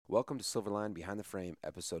Welcome to Silverline Behind the Frame,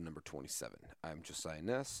 episode number 27. I'm Josiah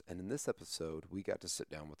Ness, and in this episode, we got to sit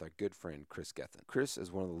down with our good friend Chris Gethin. Chris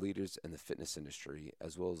is one of the leaders in the fitness industry,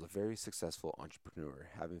 as well as a very successful entrepreneur,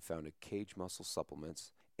 having founded Cage Muscle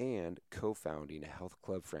Supplements and co-founding a health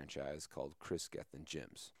club franchise called Chris Gethin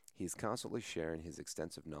Gyms. He's constantly sharing his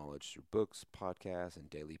extensive knowledge through books, podcasts, and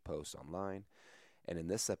daily posts online. And in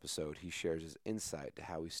this episode, he shares his insight to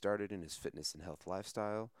how he started in his fitness and health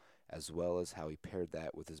lifestyle, as well as how he paired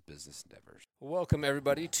that with his business endeavors. Welcome,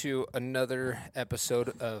 everybody, to another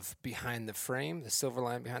episode of Behind the Frame, the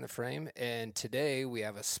Silverline Behind the Frame. And today we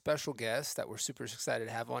have a special guest that we're super excited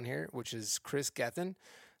to have on here, which is Chris Gethin.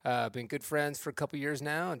 Been good friends for a couple years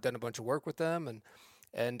now and done a bunch of work with them.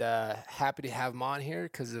 And happy to have him on here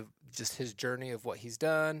because of just his journey of what he's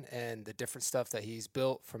done and the different stuff that he's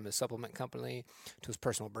built, from his supplement company to his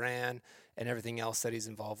personal brand and everything else that he's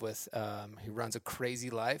involved with. He runs a crazy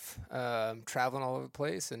life, traveling all over the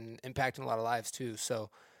place and impacting a lot of lives too. So,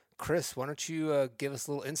 Chris, why don't you give us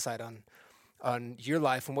a little insight on your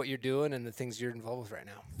life and what you're doing and the things you're involved with right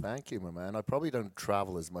now? Thank you, my man. I probably don't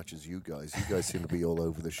travel as much as you guys. You guys seem to be all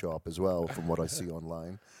over the shop as well, from what I see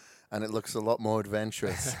online. And it looks a lot more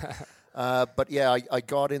adventurous. But yeah, I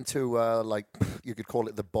got into, you could call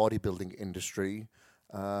it the bodybuilding industry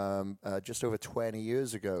just over 20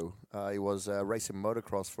 years ago. I was racing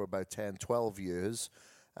motocross for about 10, 12 years.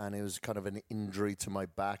 And it was kind of an injury to my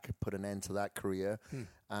back, put an end to that career.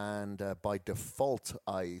 And by default,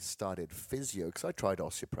 I started physio because I tried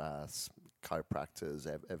osteopaths, chiropractors,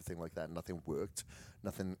 everything like that. Nothing worked.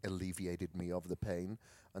 Nothing alleviated me of the pain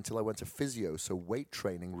until I went to physio. So weight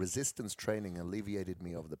training, resistance training alleviated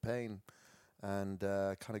me of the pain, and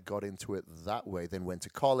kind of got into it that way. Then went to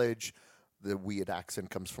college. The weird accent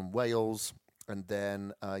comes from Wales. And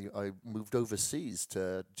then I moved overseas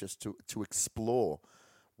to explore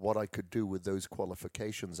what I could do with those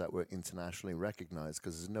qualifications that were internationally recognized,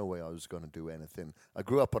 because there's no way I was going to do anything. I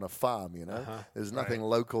grew up on a farm, you know. There's nothing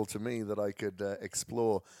local to me that I could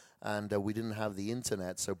explore. And we didn't have the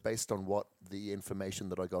internet, so based on what the information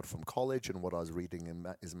that I got from college and what I was reading in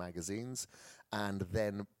his magazines, and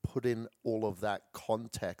then putting all of that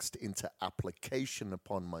context into application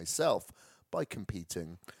upon myself by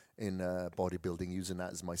competing in bodybuilding, using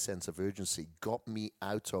that as my sense of urgency, got me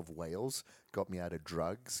out of Wales, got me out of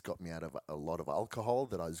drugs, got me out of a lot of alcohol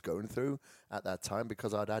that I was going through at that time,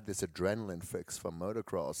 because I'd had this adrenaline fix from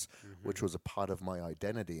motocross, which was a part of my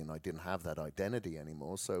identity, and I didn't have that identity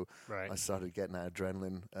anymore. So I started getting that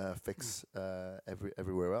adrenaline fix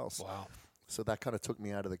everywhere else. Wow. So that kind of took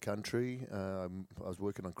me out of the country. I was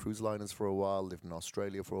working on cruise liners for a while, lived in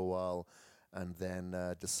Australia for a while, and then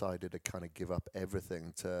decided to kind of give up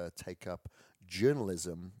everything to take up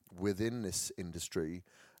journalism within this industry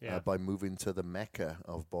by moving to the mecca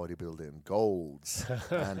of bodybuilding, Golds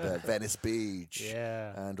and Venice Beach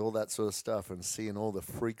and all that sort of stuff, and seeing all the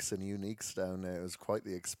freaks and uniques down there. It was quite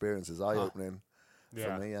the experience. It was eye-opening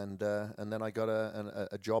for me. And then I got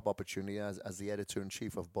a job opportunity as the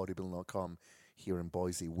editor-in-chief of bodybuilding.com here in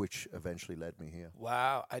Boise, which eventually led me here.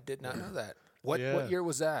 Wow, I did not know that. What year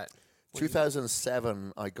was that?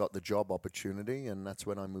 2007, I got the job opportunity, and that's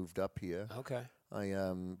when I moved up here. Okay.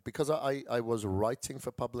 Because I was writing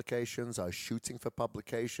for publications, I was shooting for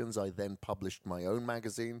publications. I then published my own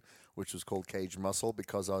magazine, which was called Cage Muscle,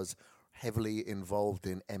 because I was heavily involved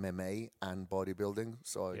in MMA and bodybuilding,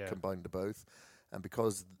 so I combined the both. And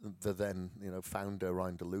because the then founder,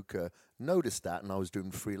 Ryan DeLuca, noticed that, and I was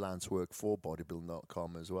doing freelance work for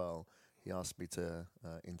bodybuilding.com as well, he asked me to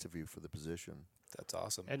interview for the position. That's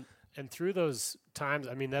awesome. And through those times,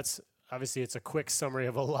 I mean, that's obviously it's a quick summary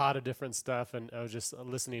of a lot of different stuff. And I was just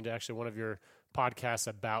listening to actually one of your podcasts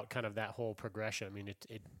about kind of that whole progression. I mean,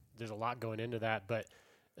 there's a lot going into that. But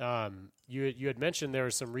you had mentioned there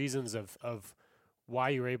were some reasons of why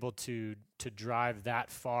you were able to drive that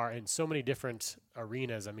far in so many different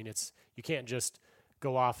arenas. I mean, you can't just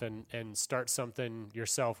go off and start something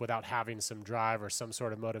yourself without having some drive or some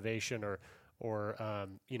sort of motivation or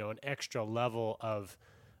an extra level of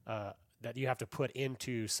that you have to put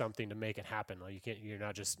into something to make it happen. Like you're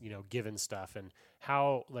not just given stuff. And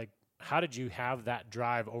how did you have that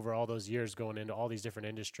drive over all those years going into all these different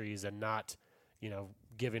industries and not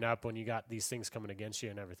giving up when you got these things coming against you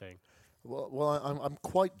and everything? Well, I'm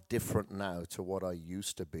quite different now to what I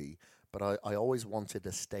used to be, but I always wanted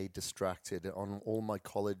to stay distracted. On all my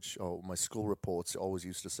college or my school reports, it always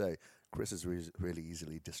used to say, Chris is really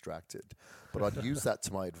easily distracted. But I'd use that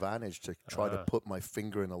to my advantage to try to put my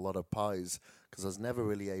finger in a lot of pies, because I was never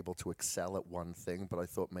really able to excel at one thing, but I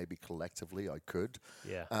thought maybe collectively I could.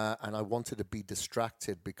 Yeah. And I wanted to be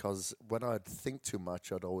distracted, because when I'd think too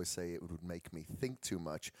much, I'd always say it would make me think too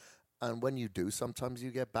much. And when you do, sometimes you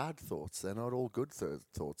get bad thoughts. They're not all good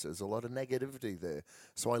thoughts. There's a lot of negativity there.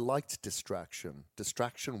 So I liked distraction.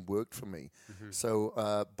 Distraction worked for me.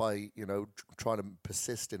 So by, trying to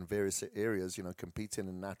persist in various areas, competing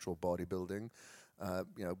in natural bodybuilding,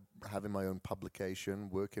 having my own publication,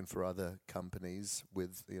 working for other companies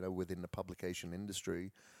within the publication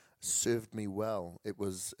industry, served me well. It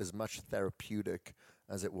was as much therapeutic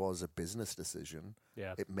as it was a business decision.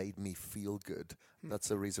 Yeah. It made me feel good. That's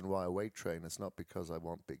the reason why I weight train. It's not because I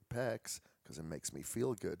want big pecs, because it makes me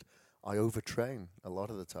feel good. I overtrain a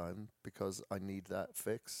lot of the time because I need that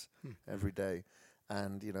fix every day.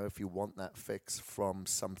 And, if you want that fix from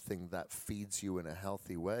something that feeds you in a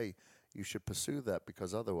healthy way, you should pursue that,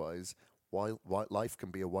 because otherwise, while life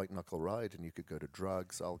can be a white knuckle ride, and you could go to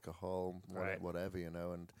drugs, alcohol, whatever,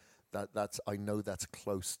 and that's I know that's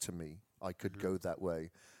close to me. I could go that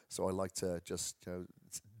way. So I like to just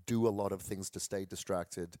do a lot of things to stay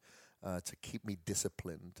distracted, to keep me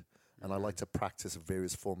disciplined. And I like to practice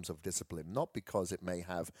various forms of discipline, not because it may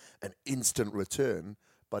have an instant return,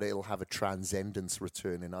 but it'll have a transcendence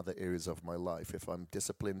return in other areas of my life. If I'm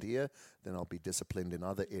disciplined here, then I'll be disciplined in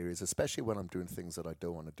other areas, especially when I'm doing things that I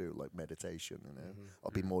don't want to do, like meditation.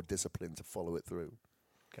 I'll be more disciplined to follow it through.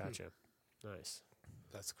 Gotcha. Nice.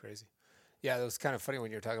 That's crazy. Yeah, it was kind of funny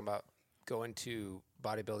when you were talking about going to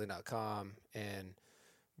bodybuilding.com and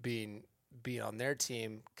being on their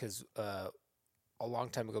team, because a long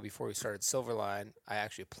time ago, before we started Silverline, I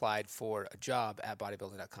actually applied for a job at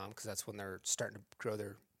bodybuilding.com, because that's when they're starting to grow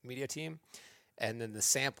their media team. And then the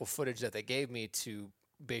sample footage that they gave me to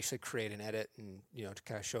basically create an edit and, to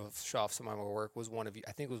kind of show off some of my work was one of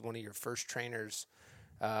your first trainers.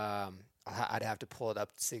 I'd have to pull it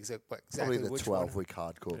up to see exactly Probably the which 12-week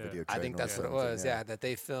hardcore video training. I think that's what it was, that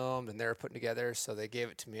they filmed and they were putting together. So they gave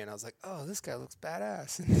it to me, and I was like, oh, this guy looks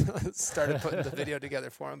badass. And started putting the video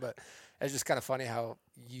together for him. But it's just kind of funny how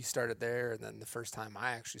you started there, and then the first time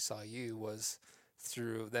I actually saw you was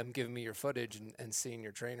through them giving me your footage and seeing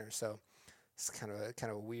your trainer. So it's kind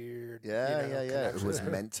of weird. Yeah. It was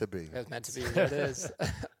meant to be. It was meant to be. It is.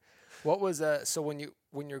 What was so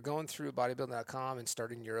when you're going through bodybuilding.com and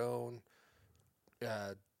starting your own,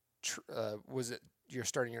 was it you're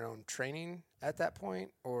starting your own training at that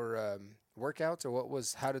point, or workouts, or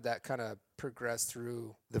how did that kind of progress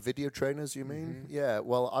through? The video trainers, you mean? Yeah.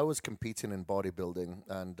 Well, I was competing in bodybuilding,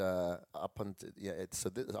 and I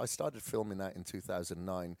started filming that in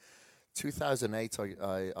 2009. 2008,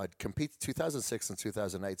 I'd competed. 2006 and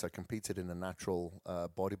 2008, I competed in the natural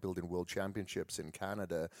bodybuilding world championships in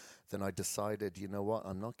Canada. Then I decided, you know what,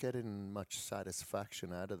 I'm not getting much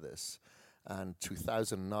satisfaction out of this. And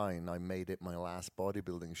 2009, I made it my last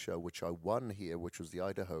bodybuilding show, which I won here, which was the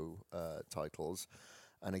Idaho titles.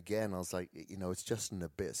 And again, I was like, it's just an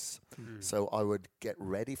abyss. So I would get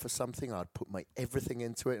ready for something. I'd put my everything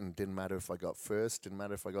into it, and it didn't matter if I got first, didn't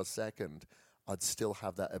matter if I got second. I'd still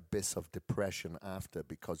have that abyss of depression after,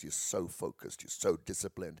 because you're so focused, you're so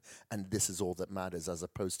disciplined, and this is all that matters, as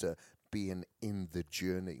opposed to being in the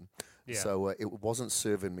journey. Yeah. So it wasn't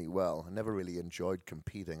serving me well. I never really enjoyed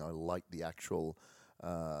competing. I liked the actual,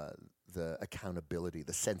 the accountability,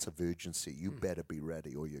 the sense of urgency. You better be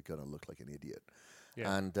ready, or you're going to look like an idiot.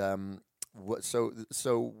 Yeah. And so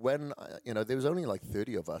when there was only like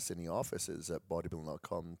 30 of us in the offices at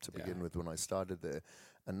bodybuilding.com to begin with when I started there,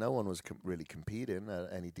 and no one was really competing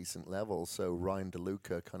at any decent level. So Ryan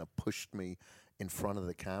DeLuca kind of pushed me in front of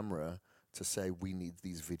the camera to say, we need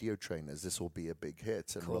these video trainers. This will be a big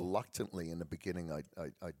hit. And reluctantly, in the beginning, I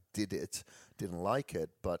did it. Didn't like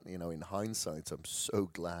it, but in hindsight, I'm so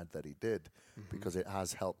glad that he did, because it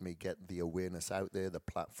has helped me get the awareness out there. The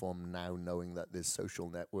platform now, knowing that there's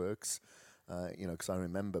social networks. Because I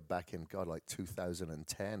remember back in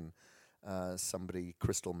 2010. Somebody,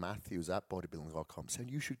 Crystal Matthews at bodybuilding.com,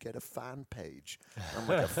 said you should get a fan page. I'm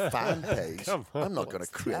like, a fan page? I'm not going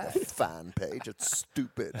to create a fan page. It's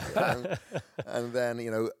stupid. And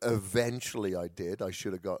then, eventually I did. I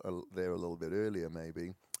should have got there a little bit earlier,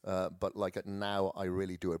 maybe. But now, I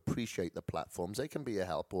really do appreciate the platforms. They can be a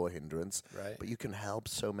help or a hindrance, right? But you can help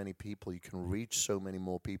so many people. You can reach so many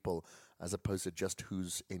more people, as opposed to just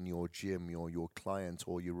who's in your gym, your client,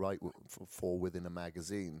 or you write for within a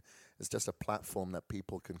magazine. It's just a platform that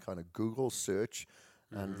people can kind of Google search,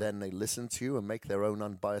 and then they listen to you and make their own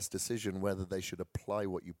unbiased decision whether they should apply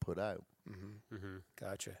what you put out.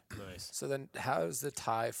 Gotcha. Nice. So then how's the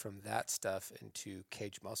tie from that stuff into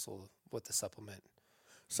Cage Muscle with the supplement?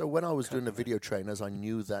 So when I was doing the video trainers, I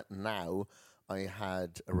knew that now I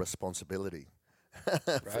had a responsibility.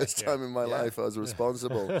 First time in my life I was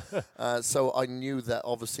responsible. So I knew that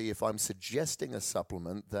obviously if I'm suggesting a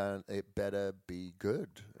supplement, then it better be good.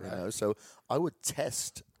 You know? So I would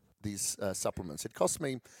test these supplements. It cost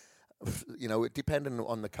me, it depended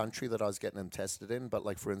on the country that I was getting them tested in. But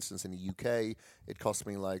like, for instance, in the UK, it cost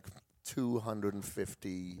me like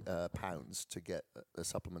 £250 to get a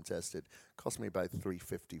supplement tested. Cost me about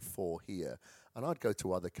 $354 here. And I'd go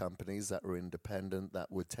to other companies that were independent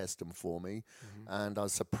that would test them for me. And I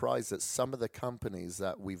was surprised that some of the companies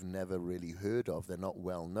that we've never really heard of, they're not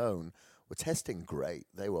well known, were testing great.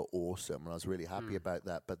 They were awesome. And I was really happy about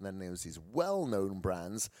that. But then there was these well-known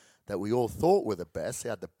brands that we all thought were the best. They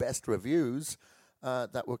had the best reviews.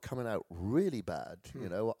 That were coming out really bad,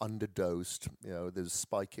 underdosed. There's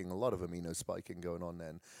a lot of amino spiking going on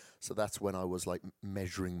then. So that's when I was like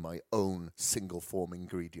measuring my own single form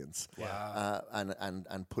ingredients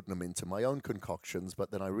and putting them into my own concoctions.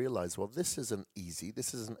 But then I realized, well, this isn't easy.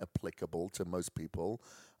 This isn't applicable to most people.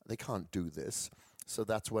 They can't do this. So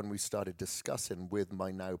that's when we started discussing with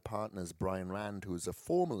my now partners, Brian Rand, who's a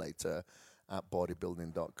formulator at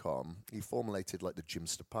bodybuilding.com. He formulated like the Jim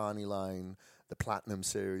Stepani line, the Platinum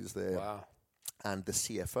series there, and the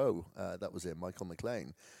CFO, that was it, Michael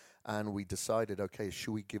McLean. And we decided, okay,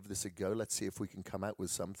 should we give this a go? Let's see if we can come out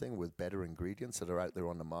with something with better ingredients that are out there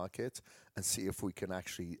on the market and see if we can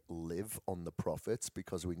actually live on the profits,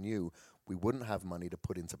 because we knew we wouldn't have money to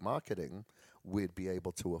put into marketing. We'd be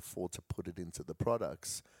able to afford to put it into the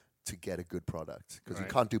products to get a good product, because you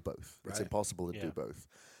can't do both. It's impossible to do both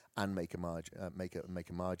and make a margin. Make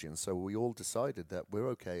a margin. So we all decided that we're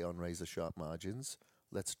okay on razor sharp margins.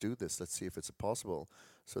 Let's do this. Let's see if it's possible.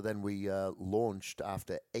 So then we launched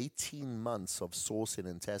after 18 months of sourcing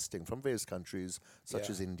and testing from various countries, such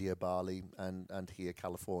as India, Bali, and here,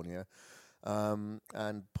 California,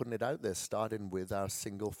 and putting it out there, starting with our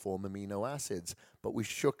single form amino acids. But we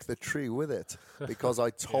shook the tree with it, because I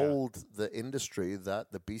told the industry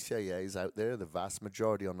that the BCAAs out there, the vast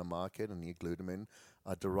majority on the market, and the glutamine,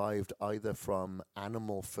 are derived either from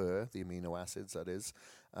animal fur, the amino acids, that is,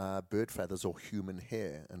 bird feathers, or human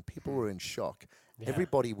hair. And people were in shock.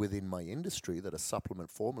 Everybody within my industry that are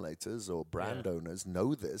supplement formulators or brand owners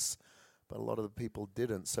know this, but a lot of the people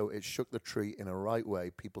didn't. So it shook the tree in a right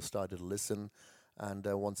way. People started to listen. And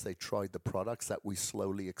once they tried the products, that we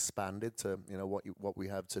slowly expanded to what we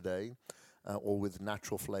have today. All with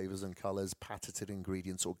natural flavors and colors, patented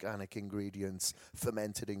ingredients, organic ingredients,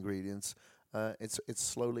 fermented ingredients. It's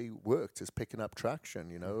slowly worked. It's picking up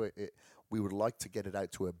traction. We would like to get it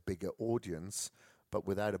out to a bigger audience, but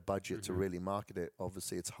without a budget to really market it,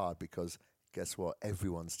 obviously it's hard, because guess what?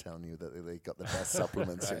 Everyone's telling you that they got the best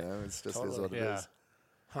supplements. It's just is what it is.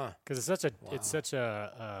 Because it's such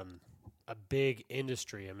a big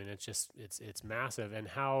industry. I mean, it's massive. And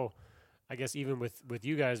how, I guess, even with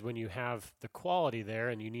you guys, when you have the quality there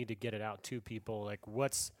and you need to get it out to people, like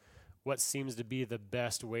what seems to be the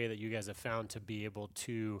best way that you guys have found to be able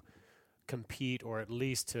to compete, or at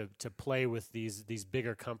least to play with these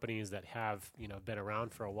bigger companies that have been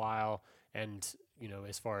around for a while, and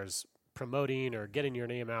as far as promoting or getting your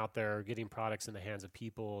name out there, or getting products in the hands of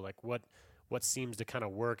people, like what seems to kind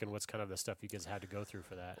of work, and what's kind of the stuff you guys had to go through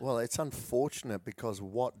for that? Well, it's unfortunate, because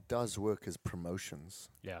what does work is promotions.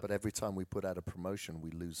 But every time we put out a promotion,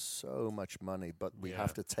 we lose so much money, but we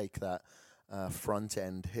have to take that front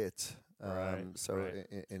end hit.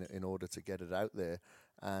 In order to get it out there,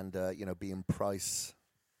 and being price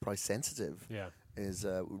sensitive is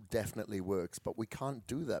definitely works. But we can't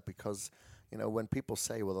do that, because when people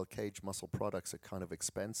say, well, the Cage Muscle products are kind of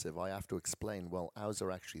expensive, I have to explain, well, ours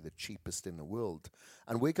are actually the cheapest in the world.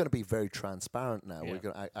 And we're going to be very transparent now.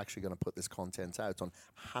 We're actually going to put this content out on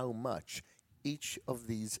how much each of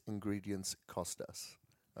these ingredients cost us.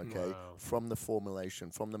 From the formulation,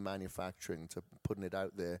 from the manufacturing, to putting it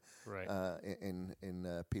out there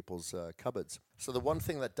in people's cupboards. So the one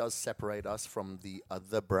thing that does separate us from the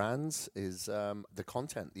other brands is the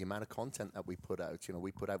content, the amount of content that we put out.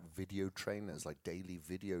 We put out video trainers, like daily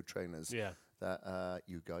video trainers that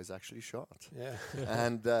you guys actually shot.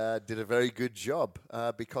 And did a very good job,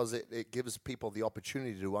 because it gives people the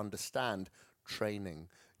opportunity to understand training,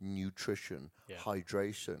 nutrition,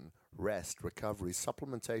 hydration, rest, recovery.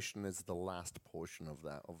 Supplementation is the last portion of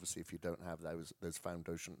that. Obviously, if you don't have those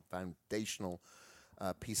foundational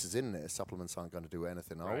pieces in there, supplements aren't going to do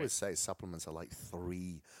anything. I Right. always say supplements are like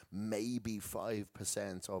 3, maybe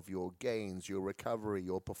 5% of your gains, your recovery,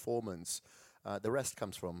 your performance. The rest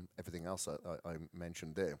comes from everything else I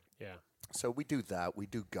mentioned there. Yeah. So we do that. We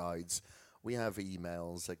do guides. We have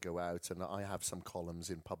emails that go out, and I have some columns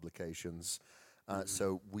in publications.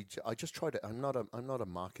 So I just try to. I'm not a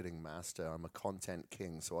marketing master. I'm a content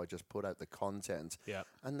king. So I just put out the content, Yeah.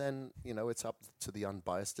 and then it's up to the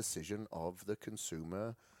unbiased decision of the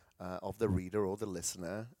consumer, of the reader or the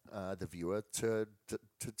listener, the viewer to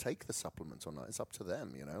take the supplement or not. It's up to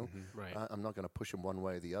them. Right. I'm not going to push them one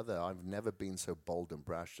way or the other. I've never been so bold and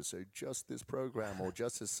brash to say just this program or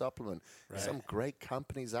just this supplement. There's some great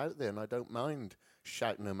companies out there, and I don't mind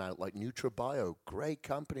shouting them out, like NutraBio. Great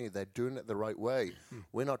company. They're doing it the right way.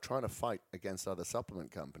 We're not trying to fight against other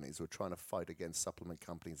supplement companies. We're trying to fight against supplement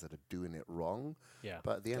companies that are doing it wrong. Yeah.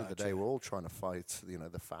 But at the end of the day, we're all trying to fight,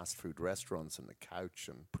 the fast food restaurants and the couch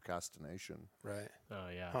and procrastination. Right. Oh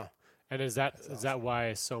yeah. Huh. And is that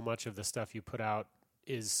why so much of the stuff you put out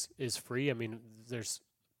is free? I mean,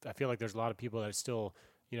 I feel like there's a lot of people that still,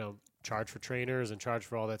 charge for trainers and charge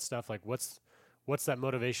for all that stuff. Like what's that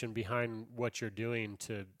motivation behind what you're doing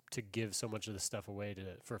to give so much of the stuff away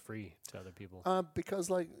for free to other people? Because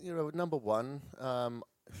number one,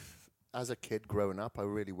 as a kid growing up, I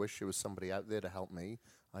really wish there was somebody out there to help me.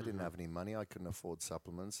 I didn't have any money. I couldn't afford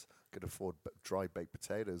supplements. Could afford dry baked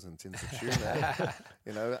potatoes and tins of tuna,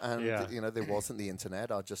 there wasn't the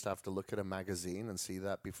internet. I'd just have to look at a magazine and see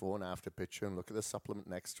that before and after picture and look at the supplement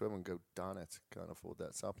next to him and go, darn it, can't afford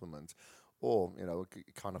that supplement. Or,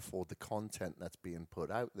 can't afford the content that's being put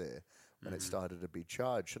out there when it started to be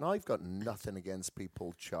charged. And I've got nothing against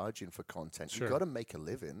people charging for content. Sure. You've got to make a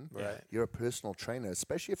living. Right. You're a personal trainer,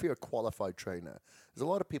 especially if you're a qualified trainer. There's a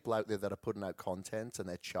lot of people out there that are putting out content and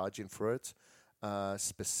they're charging for it,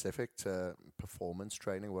 specific to performance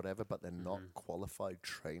training, whatever, but they're not qualified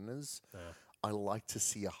trainers. Yeah. I like to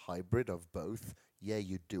see a hybrid of both. Yeah,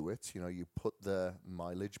 you do it. You put the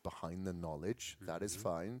mileage behind the knowledge. That is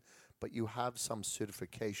fine. But you have some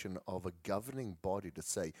certification of a governing body to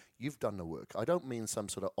say, you've done the work. I don't mean some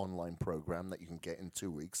sort of online program that you can get in 2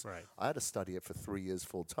 weeks. Right. I had to study it for 3 years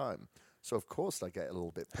full time. So, of course, I get a little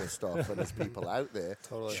bit pissed off when there's people out there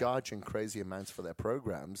charging crazy amounts for their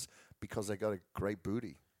programs because they got a great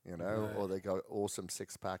booty, or they got awesome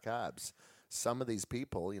six-pack abs. Some of these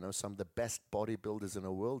people, some of the best bodybuilders in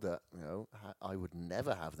the world, I would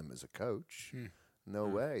never have them as a coach. No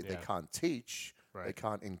way. Yeah. They can't teach. Right. They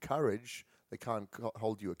can't encourage. They can't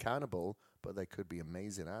hold you accountable, but they could be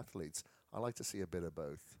amazing athletes. I like to see a bit of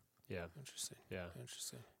both. Yeah. Interesting. Yeah.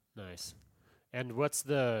 Interesting. Nice. And what's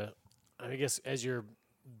I guess as you're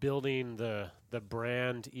building the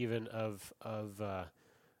brand even of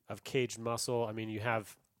Caged Muscle, I mean, you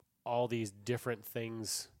have all these different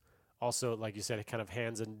things. Also, like you said, it kind of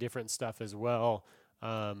hands in different stuff as well.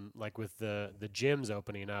 Like with the gyms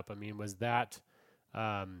opening up. I mean, was that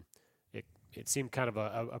it seemed kind of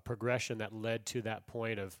a progression that led to that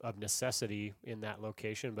point of necessity in that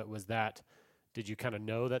location. But did you kind of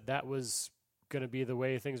know that was going to be the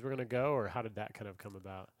way things were going to go, or how did that kind of come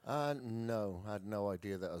about? No, I had no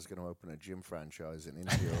idea that I was going to open a gym franchise in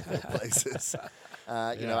India of all places.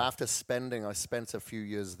 After I spent a few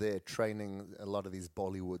years there training a lot of these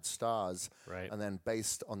Bollywood stars, Right. and then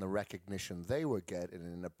based on the recognition they were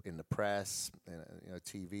getting in the press,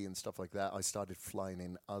 TV and stuff like that, I started flying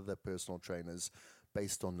in other personal trainers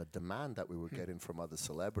based on the demand that we were getting from other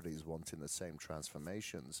celebrities wanting the same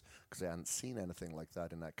transformations because they hadn't seen anything like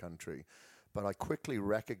that in that country. But I quickly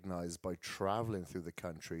recognized by traveling through the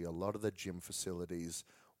country, a lot of the gym facilities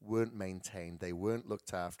weren't maintained. They weren't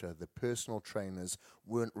looked after. The personal trainers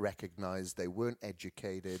weren't recognized. They weren't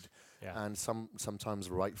educated. Yeah. And sometimes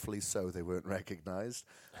rightfully so, they weren't recognized.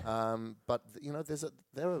 But,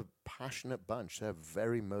 they're a passionate bunch. They're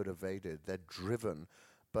very motivated. They're driven.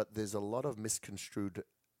 But there's a lot of misconstrued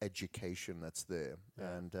education that's there.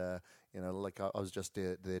 Yeah. And, I was just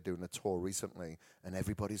there doing a tour recently, and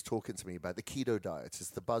everybody's talking to me about the keto diet. It's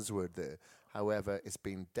the buzzword there. However, it's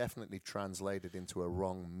been definitely translated into a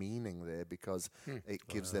wrong meaning there because it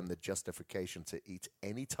gives them the justification to eat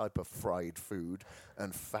any type of fried food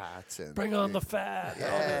and fat. And Bring on the fat.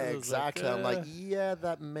 Yeah, exactly. I'm like, yeah,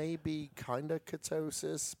 that may be kind of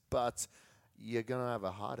ketosis, but you're going to have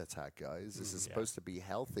a heart attack, guys. This is supposed to be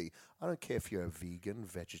healthy. I don't care if you're a vegan,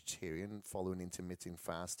 vegetarian, following intermittent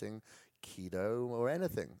fasting, keto, or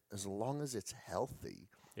anything. As long as it's healthy.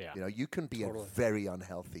 Yeah. You can be a very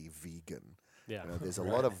unhealthy vegan. Yeah. There's a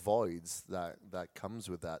lot of voids that comes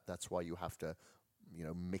with that. That's why you have to,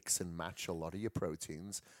 mix and match a lot of your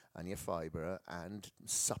proteins and your fiber and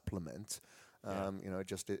supplement. It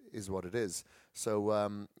just is what it is.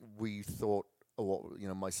 So we thought,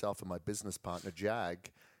 myself and my business partner,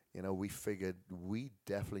 Jag, we figured we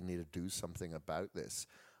definitely need to do something about this.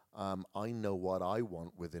 I know what I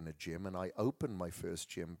want within a gym, and I opened my first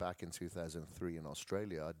gym back in 2003 in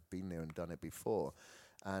Australia. I'd been there and done it before.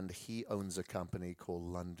 And he owns a company called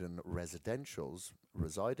London Residentials,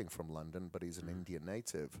 residing from London, but he's an Indian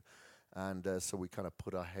native. And so we kind of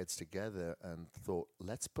put our heads together and thought,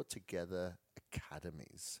 let's put together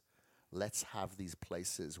academies. Let's have these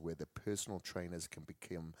places where the personal trainers can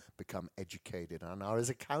become educated and are as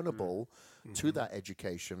accountable to that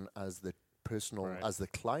education as the as the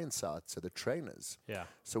clients are to the trainers. Yeah.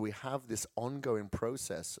 So we have this ongoing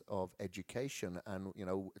process of education and,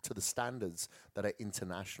 to the standards that are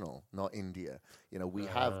international, not India. We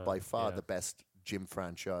have by far the best gym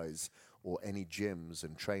franchise or any gyms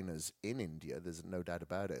and trainers in India. There's no doubt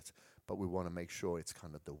about it. But we want to make sure it's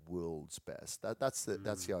kind of the world's best. That's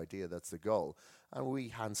the idea. That's the goal. And we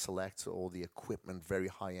hand select all the equipment, very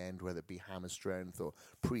high end, whether it be hammer strength or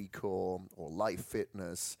pre-core or life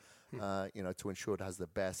fitness, to ensure it has the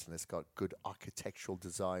best and it's got good architectural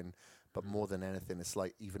design. But more than anything, it's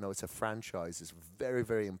like, even though it's a franchise, it's very,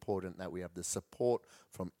 very important that we have the support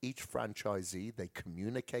from each franchisee. They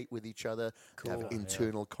communicate with each other. Cool. They have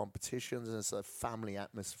internal competitions, and it's a family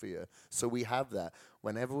atmosphere. So we have that.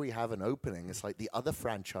 Whenever we have an opening, it's like the other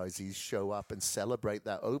franchisees show up and celebrate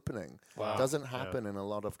that opening. Wow. It doesn't happen in a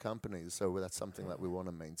lot of companies, so that's something that we want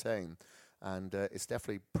to maintain. And it's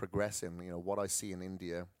definitely progressing. What I see in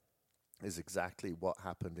India is exactly what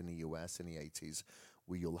happened in the US in the 80s.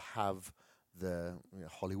 Where you'll have the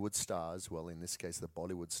Hollywood stars, well, in this case, the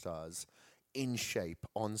Bollywood stars, in shape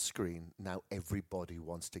on screen. Now everybody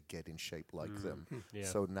wants to get in shape like them. Yeah.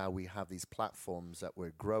 So now we have these platforms that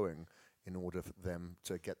we're growing in order for them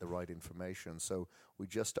to get the right information. So we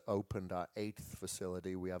just opened our 8th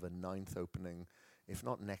facility. We have a 9th opening, if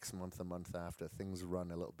not next month, the month after. Things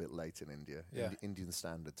run a little bit late in India, Indian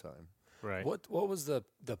Standard Time. Right. What was the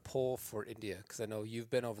pull for India? Because I know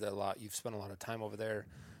you've been over there a lot. You've spent a lot of time over there,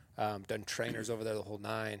 done trainers over there the whole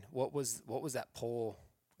nine. What was that pull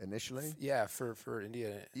initially? For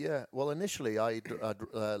India. Yeah. Well, initially I'd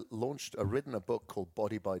written a book called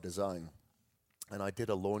Body by Design, and I did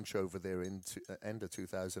a launch over there in end of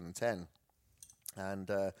 2010.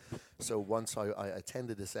 And so once I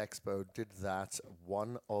attended this expo, did that,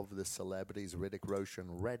 one of the celebrities, Hrithik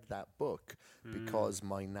Roshan, read that book because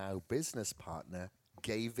my now business partner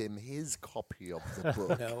gave him his copy of the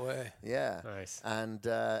book. No way. Yeah. Nice. And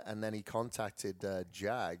then he contacted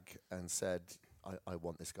Jag and said, I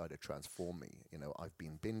want this guy to transform me. I've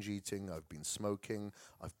been binge eating, I've been smoking,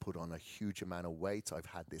 I've put on a huge amount of weight, I've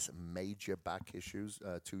had this major back issues,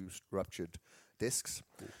 2 ruptured discs.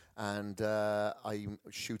 And I'm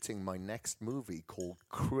shooting my next movie called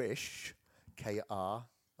Krish, Krish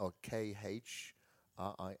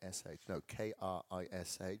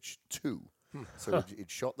 2. So it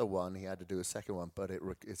shot the one, he had to do a second one, but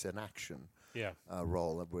it's an action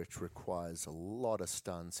role, which requires a lot of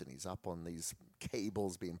stunts, and he's up on these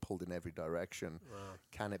cables being pulled in every direction. Wow.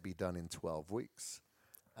 Can it be done in 12 weeks?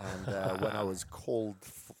 And when I was called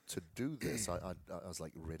to do this, I was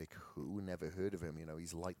like, Hrithik, who? Never heard of him.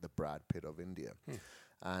 He's like the Brad Pitt of India.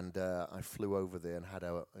 And I flew over there and had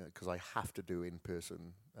because I have to do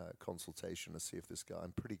in-person consultation to see if this guy,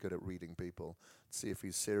 I'm pretty good at reading people, to see if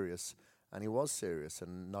he's serious. And he was serious.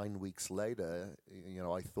 And 9 weeks later,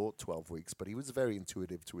 I thought 12 weeks, but he was very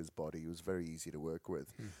intuitive to his body. He was very easy to work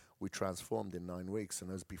with. We transformed in 9 weeks, and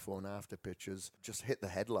those before and after pictures just hit the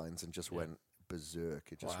headlines and just went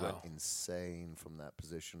berserk. It just went insane from that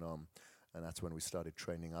position on. And that's when we started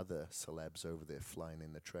training other celebs over there, flying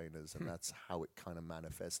in the trainers. And that's how it kind of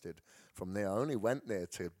manifested from there. I only went there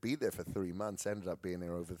to be there for 3 months, ended up being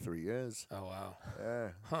there over 3 years. Oh, wow.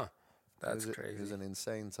 Yeah. Huh. That's crazy. It was an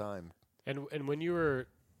insane time. And when you were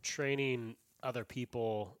training other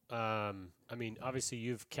people, obviously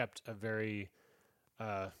you've kept a very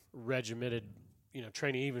regimented,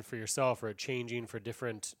 training even for yourself, or changing for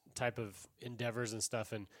different type of endeavors and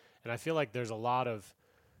stuff. And I feel like there's a lot of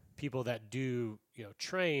people that do,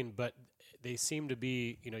 train, but they seem to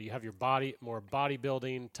be, you have your more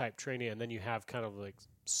bodybuilding type training, and then you have kind of like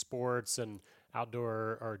sports and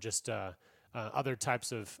outdoor, or just other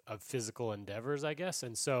types of physical endeavors, I guess.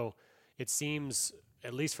 And so it seems,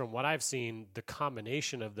 at least from what I've seen, the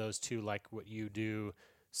combination of those two, like what you do,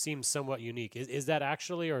 seems somewhat unique. Is that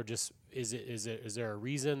actually, or just is there a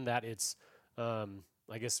reason that it's, I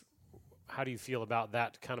guess, how do you feel about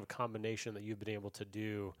that kind of combination that you've been able to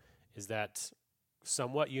do? Is that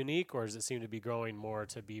somewhat unique, or does it seem to be growing more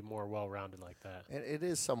to be more well-rounded like that? It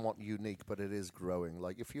is somewhat unique, but it is growing.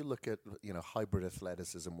 Like if you look at hybrid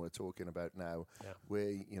athleticism we're talking about now,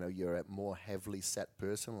 where you're a more heavily set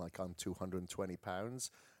person. Like I'm 220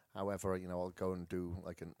 pounds. However, I'll go and do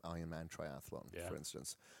like an Ironman triathlon, for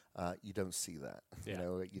instance. You don't see that.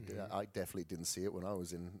 I definitely didn't see it when I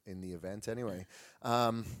was in the event anyway.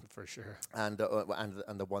 For sure. And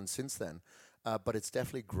the one since then. But it's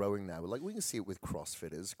definitely growing now. Like we can see it with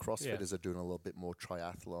CrossFitters. CrossFitters are doing a little bit more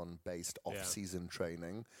triathlon-based off-season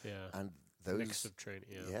training. Yeah. And those mix of training.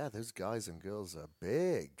 those guys and girls are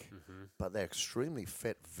big, but they're extremely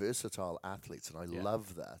fit, versatile athletes, and I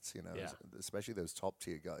love that. Especially those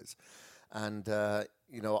top-tier guys. And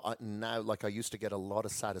now, like I used to get a lot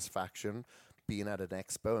of satisfaction being at an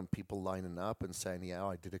expo and people lining up and saying, yeah,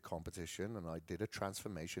 I did a competition and I did a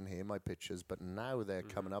transformation, here are my pictures. But now they're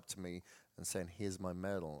coming up to me and saying, here's my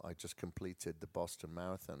medal, I just completed the Boston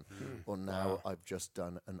Marathon. Or now I've just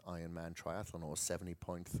done an Ironman triathlon or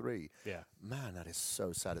 70.3. Yeah. Man, that is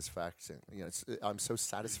so satisfying. I'm so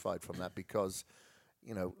satisfied from that because,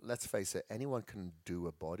 let's face it, anyone can do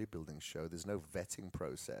a bodybuilding show. There's no vetting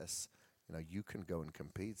process. You can go and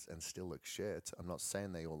compete and still look shit. I'm not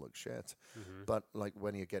saying they all look shit, but like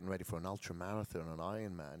when you're getting ready for an ultra marathon, an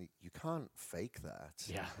Ironman, you can't fake that.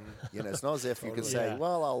 Yeah. It's not as if you can say,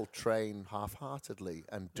 well, I'll train half-heartedly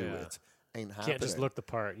and do it. Ain't happening. Can't just look the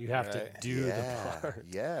part. You have to do the part.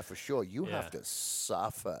 Yeah, for sure. You have to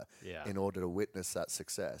suffer in order to witness that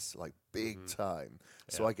success, like big time.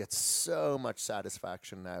 So I get so much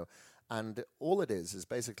satisfaction now. And all it is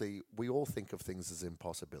basically we all think of things as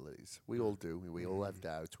impossibilities. We all do. We all have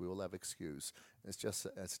doubts. We all have excuse. It's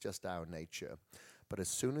just our nature. But as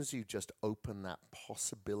soon as you just open that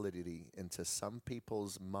possibility into some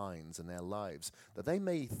people's minds and their lives that they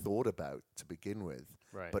may have thought about to begin with,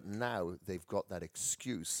 but now they've got that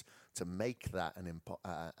excuse to make that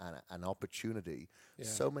an opportunity.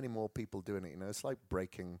 So many more people doing it. It's like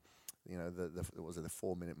breaking, the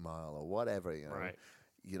 4-minute mile or whatever.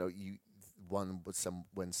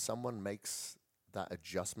 When someone makes that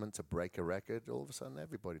adjustment to break a record, all of a sudden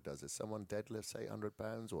everybody does it. Someone deadlifts 800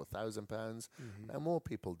 pounds or 1,000 pounds, and more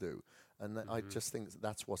people do. And I just think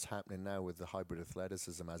that's what's happening now with the hybrid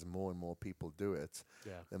athleticism. As more and more people do it,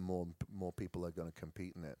 then more people are going to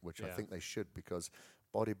compete in it, which I think they should, because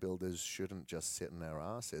bodybuilders shouldn't just sit in their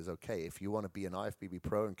asses. Okay, if you want to be an IFBB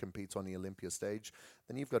pro and compete on the Olympia stage,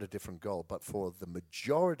 then you've got a different goal. But for the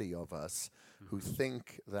majority of us who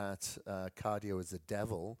think that cardio is the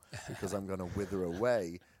devil because I'm going to wither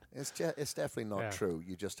away, it's definitely not true.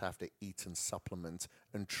 You just have to eat and supplement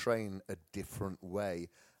and train a different way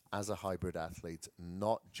as a hybrid athlete,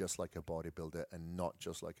 not just like a bodybuilder and not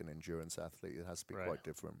just like an endurance athlete. It has to be quite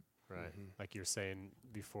different. Right. Like you were saying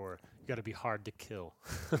before, you got to be hard to kill.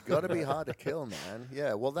 You got to be hard to kill, man.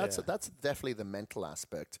 Yeah. Well, that's definitely the mental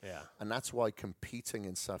aspect. Yeah. And that's why competing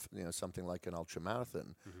in something like an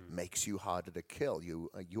ultramarathon makes you harder to kill.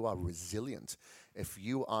 You are resilient. If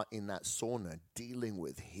you are in that sauna dealing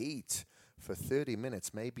with heat for 30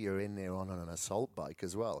 minutes, maybe you're in there on an assault bike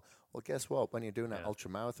as well. Well, guess what? When you're doing that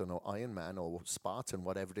ultramarathon or Ironman or Spartan,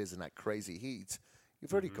 whatever it is, in that crazy heat,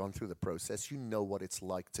 you've already gone through the process. You know what it's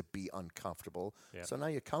like to be uncomfortable. Yep. So now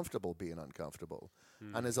you're comfortable being uncomfortable.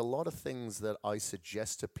 And there's a lot of things that I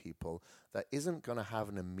suggest to people that isn't going to have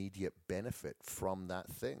an immediate benefit from that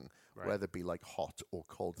thing, whether it be like hot or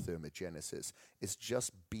cold thermogenesis. It's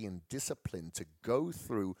just being disciplined to go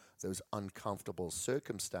through those uncomfortable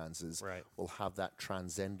circumstances will have that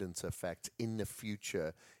transcendent effect in the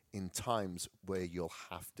future, in times where you'll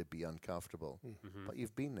have to be uncomfortable. But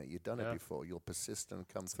you've been there. You've done it before. You'll persist and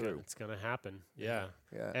come through. It's going to happen. Yeah.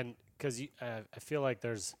 And because I feel like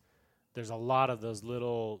there's a lot of those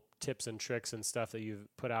little tips and tricks and stuff that you've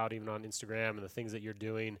put out even on Instagram and the things that you're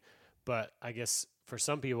doing. But I guess for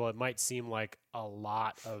some people, it might seem like a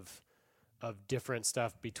lot of different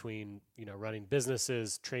stuff between, running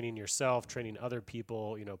businesses, training yourself, training other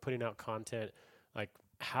people, putting out content. Like,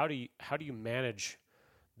 how do you manage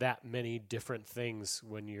that many different things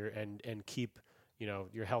when you're and keep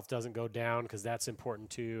your health doesn't go down, because that's important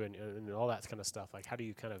too, and all that kind of stuff? Like, how do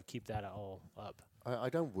you kind of keep that all up? I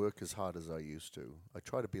don't work as hard as I used to. I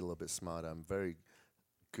try to be a little bit smarter. I'm very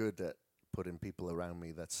good at putting people around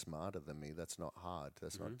me that's smarter than me. That's not hard.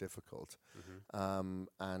 That's not difficult. The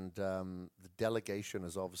delegation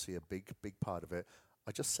is obviously a big part of it.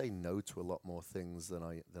 I just say no to a lot more things than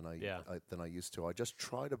I used to. I just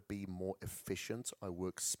try to be more efficient. I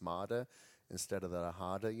work smarter instead of that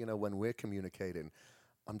harder. When we're communicating,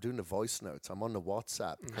 I'm doing the voice notes. I'm on the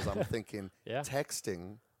WhatsApp because I'm thinking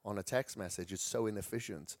texting on a text message is so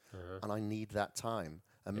inefficient, and I need that time.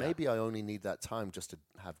 And Yeah. maybe I only need that time just to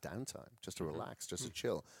have downtime, just to relax, just to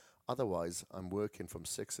chill. Otherwise, I'm working from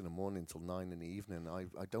 6 in the morning till 9 in the evening.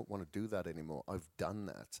 I don't want to do that anymore. I've done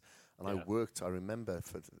that. And Yeah. I worked, I remember,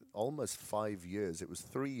 for almost 5 years. It was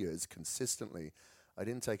 3 years consistently. I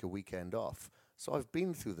didn't take a weekend off. So I've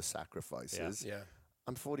been through the sacrifices. Yeah.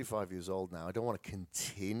 I'm 45 years old now. I don't want to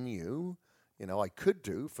continue. You know, I could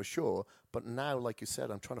do for sure. But now, like you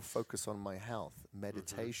said, I'm trying to focus on my health,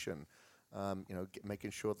 meditation, you know,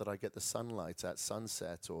 making sure that I get the sunlight at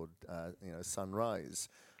sunset or, you know, sunrise.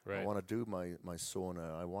 I Right. want to do my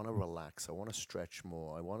sauna. I want to relax. I want to stretch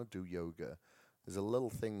more. I want to do yoga. There's a little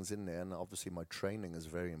things in there, and obviously my training is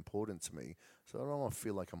very important to me. So I don't want to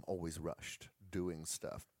feel like I'm always rushed, doing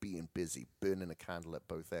stuff, being busy, burning a candle at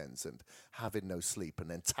both ends, and having no sleep, and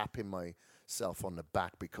then tapping myself on the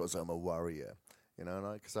back because I'm a warrior. You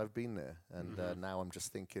know, because I've been there, and now I'm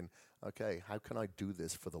just thinking, okay, how can I do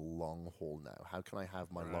this for the long haul now? How can I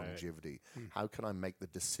have my Right. longevity? How can I make the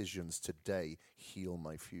decisions today heal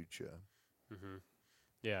my future?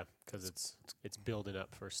 Yeah, because it's building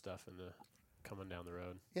up for stuff in the coming down the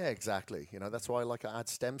road. Yeah, exactly. You know, that's why I like to add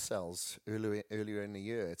stem cells earlier in the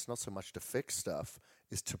year. It's not so much to fix stuff,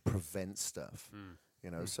 it's to prevent stuff. You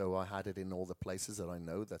know, so I had it in all the places that I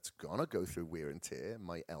know that's gonna go through wear and tear.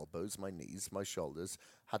 My elbows, my knees, my shoulders.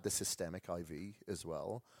 Had the systemic IV as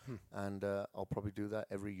well, and I'll probably do that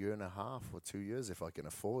every year and a half or 2 years if I can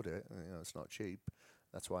afford it. You know, it's not cheap.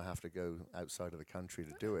 That's why I have to go outside of the country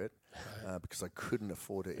to do it, because I couldn't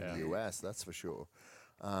afford it in the US. That's for sure.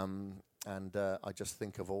 And I just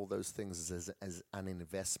think of all those things as an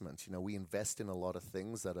investment. You know, we invest in a lot of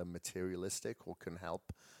things that are materialistic or can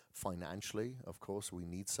help financially. Of course, we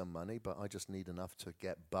need some money, but I just need enough to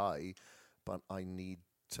get by. But I need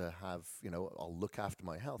to have, you know, I'll look after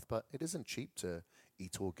my health. But it isn't cheap to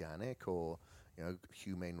eat organic or, you know,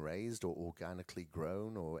 humane raised or organically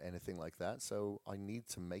grown or anything like that. So I need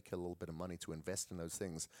to make a little bit of money to invest in those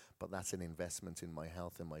things. But that's an investment in my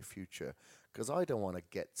health and my future. Because I don't want to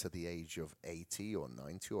get to the age of 80 or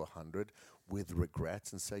 90 or 100 with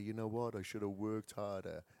regrets and say, you know what, I should have worked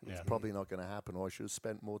harder. It's probably not going to happen. Or I should have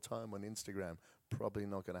spent more time on Instagram. Probably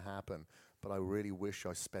not going to happen. But I really wish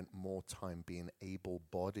I spent more time being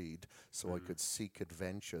able-bodied so I could seek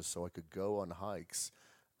adventures, so I could go on hikes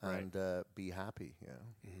and be happy. Yeah.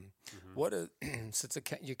 What a, since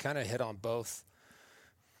you kind of hit on both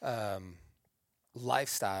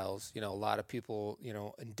lifestyles, you know, a lot of people, you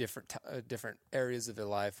know, in different areas of their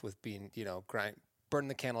life with being, you know, burning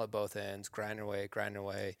the candle at both ends, grind away.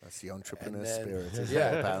 That's the entrepreneur then- spirit, isn't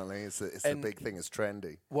Yeah. it? Apparently, it's the big thing. It's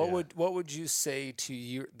trendy. What would you say to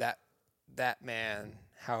you that man,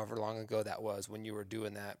 however long ago that was, when you were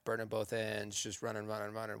doing that, burning both ends, just running?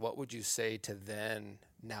 What would you say to then,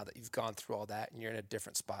 now that you've gone through all that and you're in a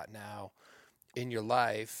different spot now in your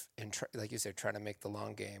life, and like you said, trying to make the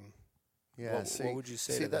long game? Yeah, what would you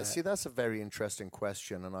say to that? See, that's a very interesting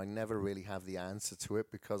question, and I never really have the answer to it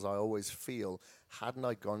because I always feel, hadn't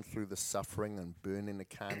I gone through the suffering and burning the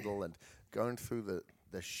candle and going through the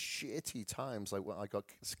shitty times, like when I got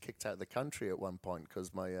kicked out of the country at one point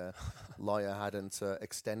because my lawyer hadn't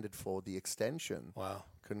extended for the extension. Wow.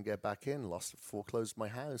 Couldn't get back in, foreclosed my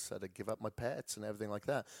house, had to give up my pets and everything like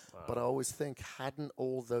that. But I always think, hadn't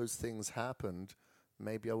all those things happened,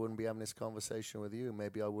 maybe I wouldn't be having this conversation with you.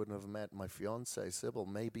 Maybe I wouldn't have met my fiance, Sybil.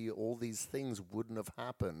 Maybe all these things wouldn't have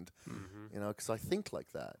happened, you know, because I think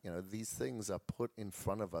like that. You know, these things are put in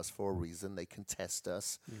front of us for a reason. They can test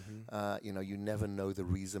us. You know, you never know the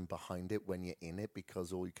reason behind it when you're in it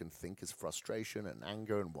because all you can think is frustration and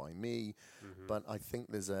anger and why me. But I think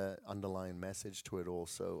there's an underlying message to it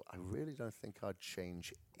also. I really don't think I'd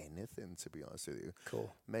change anything, to be honest with you.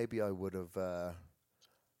 Cool. Maybe I would have...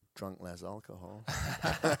 drunk less alcohol.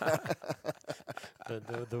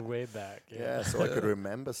 the way back. Yeah, so I could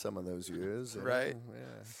remember some of those years. you know? Right.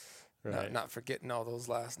 Yeah. Right. Not forgetting all those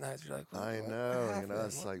last nights. You're like, I what know, you know, happened?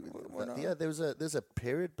 it's like, What yeah, there's a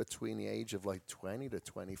period between the age of like 20 to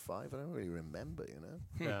 25. I don't really remember, you know.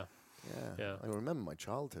 Yeah. Yeah. Yeah. I remember my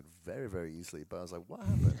childhood very, very easily, but I was like, what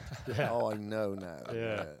happened? Yeah. Oh, I know now.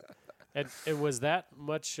 Yeah. And was that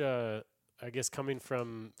much, I guess, coming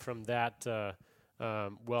from that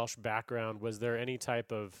Welsh background, was there any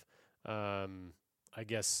type of, I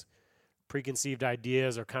guess, preconceived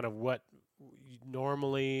ideas or kind of what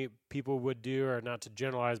normally people would do, or not to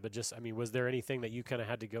generalize, but just, I mean, was there anything that you kind of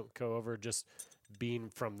had to go over just being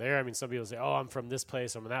from there? I mean, some people say, oh, I'm from this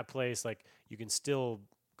place, I'm from that place. Like, you can still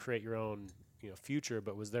create your own, you know, future,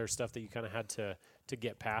 but was there stuff that you kind of had to to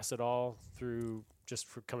get past it all through just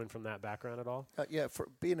for coming from that background at all? Yeah, for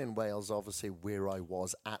being in Wales, obviously where I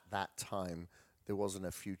was at that time, there wasn't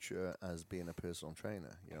a future as being a personal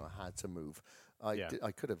trainer. You know, I had to move.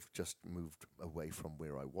 I could have just moved away from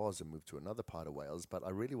where I was and moved to another part of Wales, but I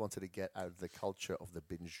really wanted to get out of the culture of the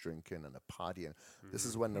binge drinking and the partying. This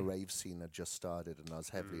is when the rave scene had just started, and I was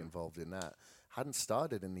heavily involved in that. Hadn't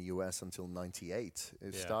started in the US until 98.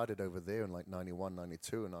 It started over there in like 91,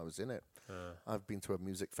 92, and I was in it. I've been to a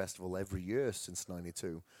music festival every year since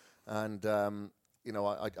 92. And, you know,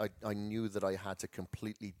 I knew that I had to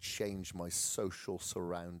completely change my social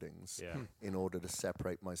surroundings in order to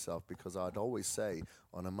separate myself, because I'd always say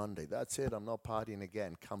on a Monday, that's it, I'm not partying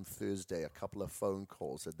again. Come Thursday, a couple of phone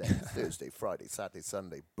calls, and then Thursday, Friday, Saturday,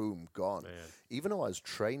 Sunday, boom, gone. Man. Even though I was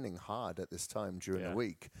training hard at this time during the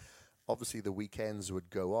week, obviously the weekends would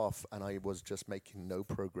go off and I was just making no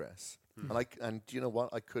progress. And you know what?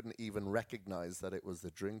 I couldn't even recognize that it was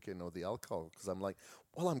the drinking or the alcohol, because I'm like,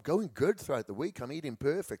 well, I'm going good throughout the week. I'm eating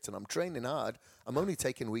perfect and I'm training hard. I'm only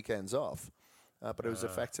taking weekends off. But it was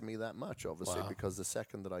affecting me that much, obviously, because the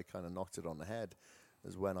second that I kind of knocked it on the head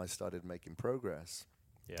is when I started making progress.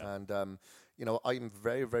 Yeah. And, you know, I'm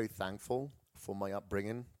very, very thankful for my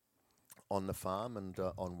upbringing on the farm and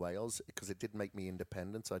on Wales, because it did make me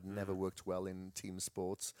independent. I'd never worked well in team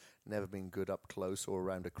sports, never been good up close or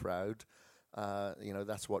around a crowd. You know,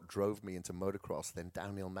 that's what drove me into motocross, then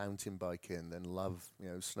downhill mountain biking, then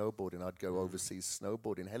snowboarding. I'd go overseas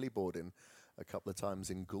snowboarding, heliboarding a couple of times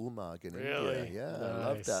in Gulmarg in India. Yeah, Nice. I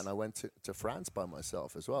loved that. And I went to France by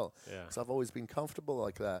myself as well. Yeah. So I've always been comfortable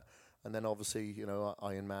like that. And then obviously, you know,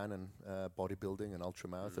 Ironman and bodybuilding and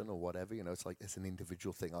ultramarathon or whatever, you know, it's like it's an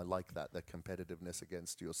individual thing. I like that, the competitiveness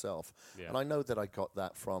against yourself. Yeah. And I know that I got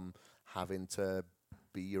that from having to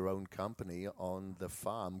be your own company on the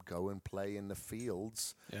farm, go and play in the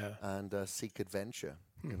fields and seek adventure,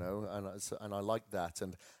 you know, and I like that.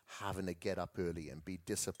 And having to get up early and be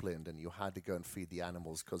disciplined, and you had to go and feed the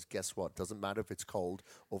animals, because guess what? Doesn't matter if it's cold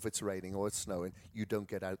or if it's raining or it's snowing, you don't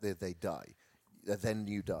get out there, they die. Then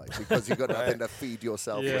you die, because you've got nothing to feed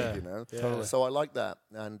yourself with, you know. Totally. So I like that,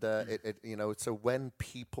 and it you know. So when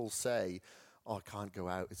people say, "Oh, I can't go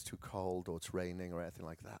out; it's too cold, or it's raining, or anything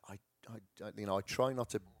like that," I you know, I try not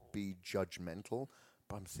to be judgmental,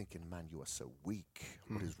 but I'm thinking, man, you are so weak.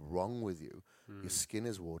 What is wrong with you? Your skin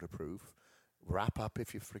is waterproof. Wrap up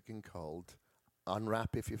if you're freaking cold.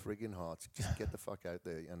 Unwrap if you're friggin' hot. Just get the fuck out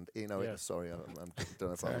there. And, you know, sorry, I don't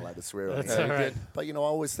know if I'm allowed to swear on That's here. all right. But, you know, I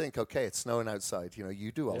always think, okay, it's snowing outside. You know,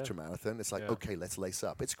 you do ultramarathon. It's like, okay, let's lace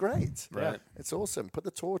up. It's great. Right. It's awesome. Put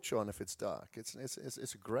the torch on if it's dark.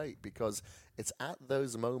 It's great, because it's at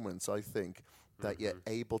those moments, I think, that you're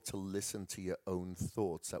able to listen to your own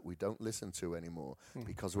thoughts that we don't listen to anymore,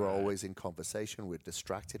 because we're always in conversation. We're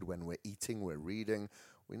distracted when we're eating, we're reading.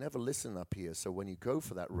 We never listen up here. So when you go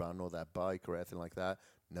for that run or that bike or anything like that,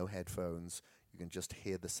 no headphones. You can just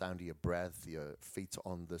hear the sound of your breath, your feet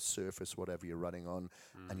on the surface, whatever you're running on,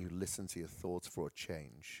 and you listen to your thoughts for a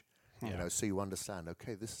change. You know, so you understand,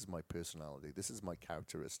 okay, this is my personality. This is my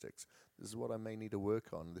characteristics. This is what I may need to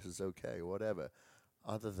work on. This is okay, or whatever.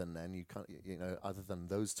 Other than then, you can't, you know, other than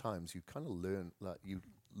those times, you kind of learn, like, you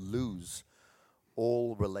lose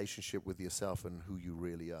all relationship with yourself and who you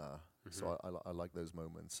really are. So I like those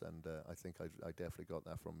moments, and I think I definitely got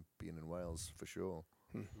that from being in Wales, for sure.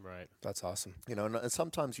 Right. That's awesome. You know, and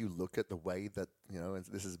sometimes you look at the way that, you know, and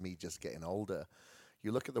this is me just getting older,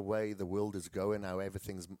 you look at the way the world is going, how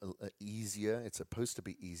everything's easier. It's supposed to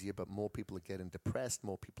be easier, but more people are getting depressed,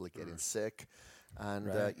 more people are getting sick. And,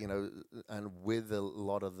 you know, and with a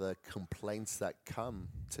lot of the complaints that come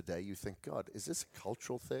today, you think, God, is this a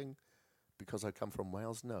cultural thing? Because I come from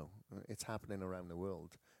Wales? No, it's happening around the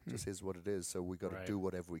world. Just is what it is. So we got to do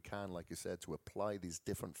whatever we can, like you said, to apply these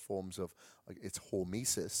different forms of, it's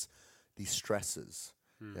hormesis, these stresses.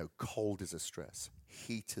 You know, cold is a stress,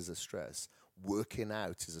 heat is a stress, working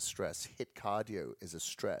out is a stress, HIIT cardio is a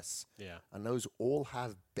stress. Yeah. And those all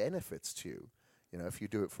have benefits to you. You know, if you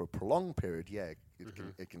do it for a prolonged period,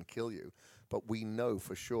 it can kill you. But we know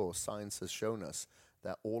for sure, science has shown us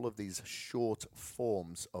that all of these short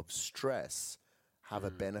forms of stress have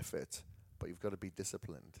a benefit, but you've got to be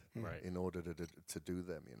disciplined in order to do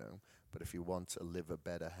them, you know. But if you want to live a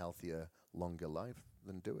better, healthier, longer life,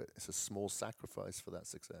 then do it. It's a small sacrifice for that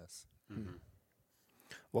success.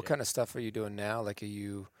 What kind of stuff are you doing now? Like,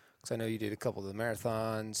 because I know you did a couple of the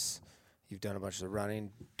marathons, you've done a bunch of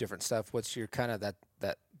running, different stuff. What's your kind of that?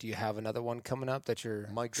 Do you have another one coming up that you're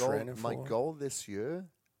training for? My goal this year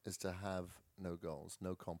is to have no goals,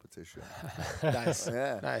 no competition. Nice.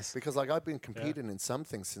 Yeah, Nice. Because like I've been competing in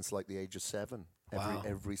something since like the age of 7,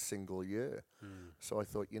 every single year. So I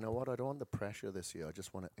thought, you know what, I don't want the pressure this year. I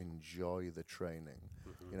just want to enjoy the training,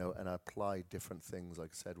 you know, and apply different things,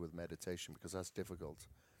 like I said, with meditation, because that's difficult.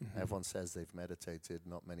 Everyone says they've meditated.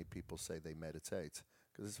 Not many people say they meditate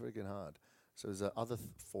because it's freaking hard. So there's other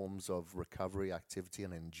forms of recovery activity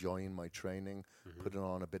and enjoying my training, putting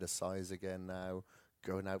on a bit of size again now,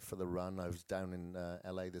 going out for the run. I was down in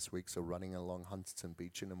LA this week, so running along Huntington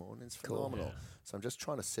Beach in the morning is phenomenal. Yeah. So I'm just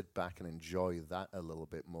trying to sit back and enjoy that a little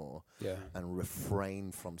bit more Yeah. and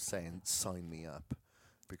refrain from saying, sign me up,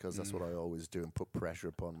 because that's what I always do and put pressure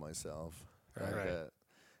upon myself. Right. Right.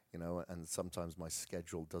 You know, and sometimes my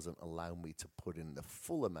schedule doesn't allow me to put in the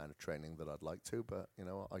full amount of training that I'd like to, but, you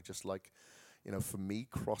know, I just like, you know, for me,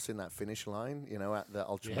 crossing that finish line, you know, at the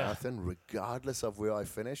ultra marathon, regardless of where I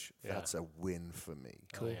finish, that's a win for me.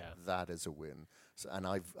 Cool. Oh, yeah. That is a win. So, and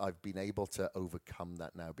I've been able to overcome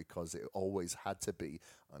that now, because it always had to be,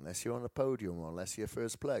 unless you're on a podium or unless you're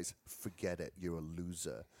first place, forget it, you're a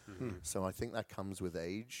loser. So I think that comes with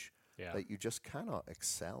age. Yeah. That you just cannot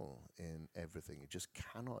excel in everything. You just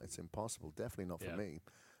cannot. It's impossible. Definitely not for me.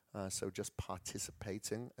 So just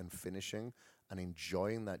participating and finishing and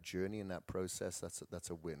enjoying that journey and that process, that's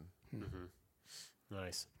a win.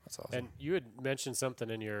 Nice. That's awesome. And you had mentioned something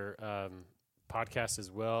in your podcast as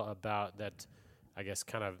well about that, I guess,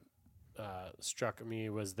 kind of struck me,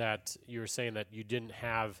 was that you were saying that you didn't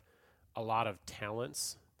have a lot of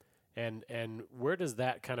talents. And where does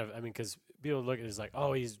that kind of, I mean, because people look at it as like,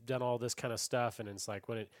 oh, he's done all this kind of stuff. And it's like,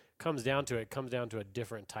 when it comes down to it, comes down to a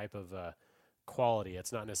different type of quality.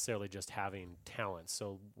 It's not necessarily just having talent.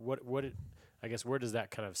 So I guess, where does that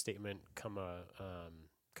kind of statement come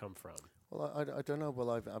from? Well, I don't know. Well,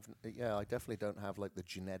 I definitely don't have like the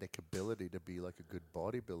genetic ability to be like a good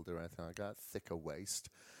bodybuilder or anything like that. Thicker waist,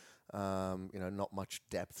 you know, not much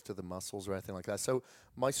depth to the muscles or anything like that. So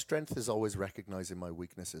my strength is always recognizing my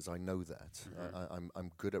weaknesses. I know that.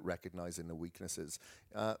 I'm good at recognizing the weaknesses.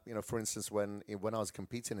 You know, for instance, when I was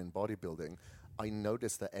competing in bodybuilding, I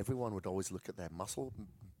noticed that everyone would always look at their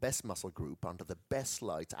best muscle group under the best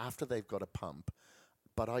light after they've got a pump.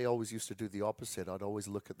 But I always used to do the opposite. I'd always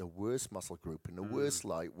look at the worst muscle group in the worst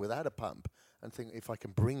light without a pump and think, if I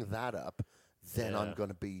can bring that up, then I'm going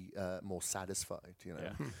to be more satisfied, you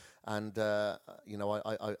know. And you know,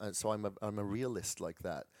 so I'm a realist like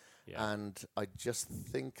that. And I just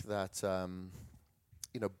think that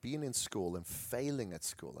you know, being in school and failing at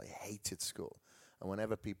school, I hated school. And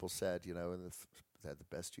whenever people said, you know, they're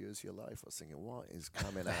the best years of your life, I was thinking, what is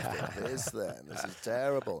coming after this then? This is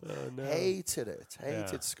terrible. Hated it.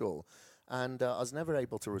 Hated school. And I was never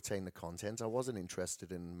able to retain the content. I wasn't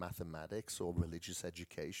interested in mathematics or religious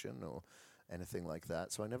education or anything like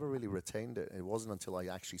that. So I never really retained it. It wasn't until I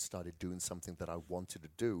actually started doing something that I wanted to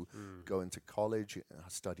do, going to college,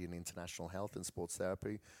 studying international health and sports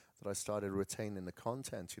therapy, that I started retaining the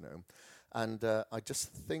content, you know. And I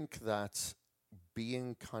just think that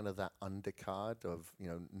being kind of that undercard of, you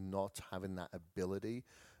know, not having that ability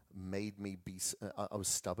made me be, I was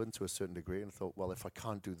stubborn to a certain degree and thought, well, if I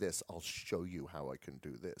can't do this, I'll show you how I can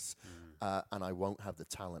do this. And I won't have the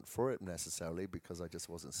talent for it necessarily because I just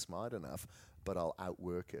wasn't smart enough, but I'll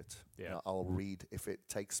outwork it. You know, I'll read, if it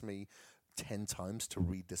takes me 10 times to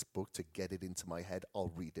read this book to get it into my head,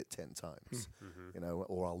 I'll read it 10 times, you know,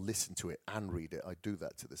 or I'll listen to it and read it. I do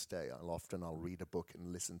that to this day. I'll read a book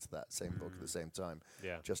and listen to that same book at the same time,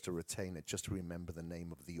 just to retain it, just to remember the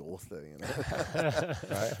name of the author, you know.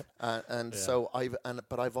 So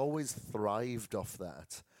I've always thrived off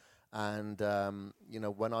that. And you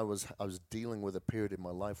know, when I was dealing with a period in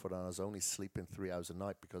my life when I was only sleeping 3 hours a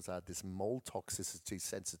night because I had this mold toxicity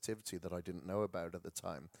sensitivity that I didn't know about at the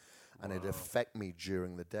time. And it'd affect me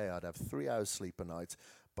during the day. I'd have 3 hours sleep a night,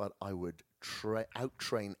 but I would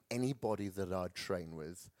out-train anybody that I'd train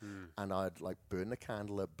with. And I'd like burn the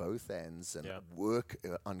candle at both ends and work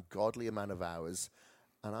an ungodly amount of hours.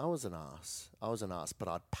 And I was an ass, but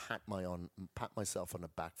I'd pat myself on the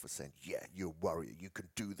back for saying, yeah, you're a warrior, you can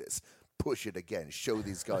do this, push it again, show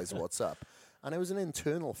these guys what's up. And it was an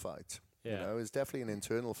internal fight. You know, it was definitely an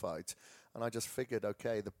internal fight. And I just figured,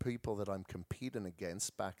 okay, the people that I'm competing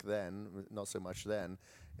against back then, not so much then,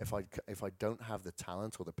 if I don't have the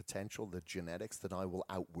talent or the potential, the genetics, then I will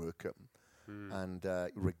outwork them. And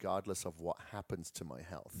regardless of what happens to my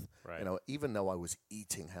health, you know, even though I was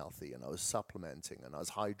eating healthy and I was supplementing and I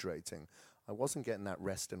was hydrating, I wasn't getting that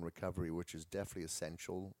rest and recovery, which is definitely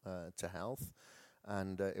essential to health.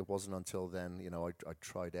 And it wasn't until then, you know, I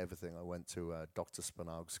tried everything. I went to Dr.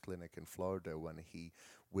 Spanaug's clinic in Florida when he,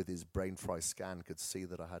 with his brain fry scan, could see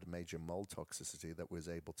that I had major mold toxicity that was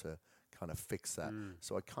able to kind of fix that.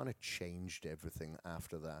 So I kind of changed everything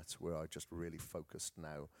after that, where I just really focused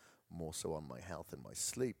now more so on my health and my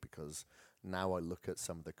sleep, because now I look at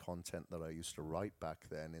some of the content that I used to write back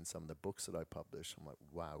then in some of the books that I published. I'm like,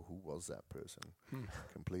 wow, who was that person?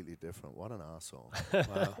 Completely different. What an asshole.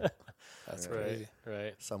 Wow. That's Yeah. crazy.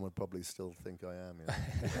 Right. Some would probably still think I am. You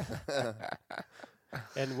know?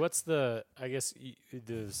 And what's I guess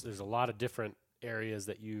there's a lot of different areas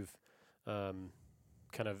that you've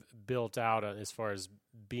kind of built out as far as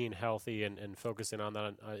being healthy and focusing on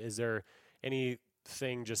that. Is there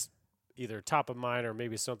anything just either top of mind or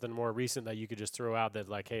maybe something more recent that you could just throw out that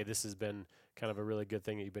like, hey, this has been kind of a really good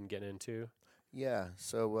thing that you've been getting into? Yeah,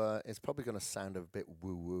 so it's probably going to sound a bit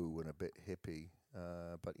woo-woo and a bit hippie,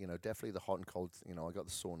 but, you know, definitely the hot and cold, you know, I got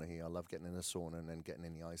the sauna here. I love getting in the sauna and then getting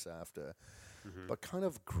in the ice after. But kind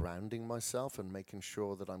of grounding myself and making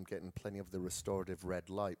sure that I'm getting plenty of the restorative red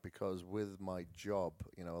light, because with my job,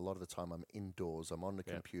 you know, a lot of the time I'm indoors, I'm on the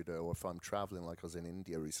computer, or if I'm traveling, like I was in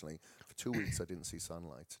India recently, for 2 weeks I didn't see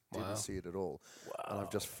sunlight, didn't see it at all. And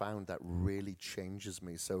I've just found that really changes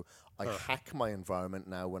me. So I hack my environment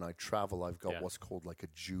now when I travel. I've got what's called like a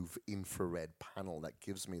Juve infrared panel that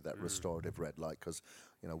gives me that restorative red light, because,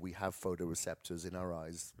 you know, we have photoreceptors in our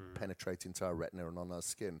eyes penetrating to our retina and on our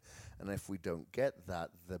skin. And if we don't get that,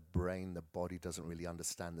 the brain, the body doesn't really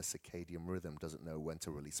understand the circadian rhythm, doesn't know when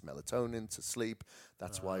to release melatonin to sleep.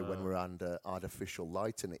 That's why when we're under artificial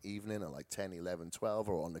light in the evening at like 10, 11, 12,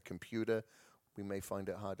 or on the computer, we may find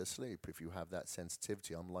it hard to sleep if you have that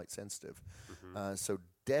sensitivity. I'm light sensitive. So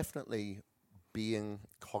definitely being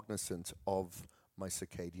cognizant of my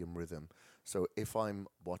circadian rhythm. So if I'm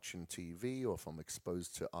watching TV or if I'm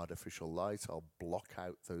exposed to artificial light, I'll block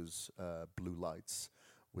out those blue lights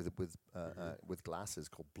with glasses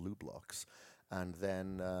called blue blocks. And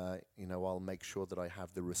then, you know, I'll make sure that I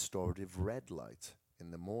have the restorative red light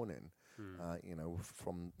in the morning, you know,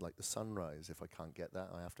 from like the sunrise. If I can't get that,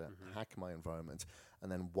 I have to hack my environment.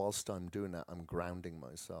 And then whilst I'm doing that, I'm grounding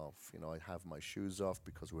myself. You know, I have my shoes off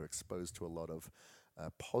because we're exposed to a lot of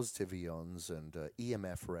positive ions and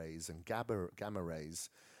EMF rays and gamma rays.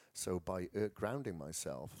 So by grounding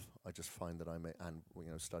myself, I just find that and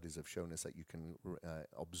you know, studies have shown us that you can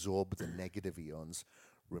absorb the negative ions,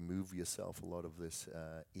 remove yourself a lot of this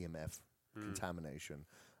EMF contamination,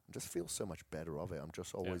 and just feel so much better of it. I'm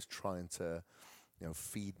just always trying to, you know,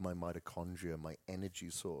 feed my mitochondria, my energy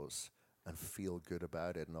source, and feel good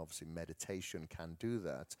about it. And obviously meditation can do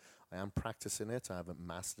that. I am practicing it. I haven't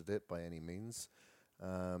mastered it by any means.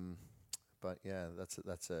 But yeah,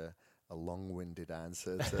 that's a long-winded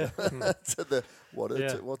answer to, to the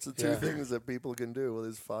what's the two things that people can do. Well,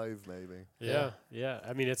 there's 5 maybe. Yeah.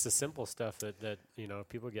 I mean, it's the simple stuff that you know,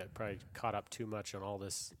 people get probably caught up too much on all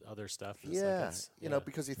this other stuff. It's you know,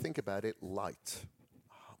 because you think about it, light,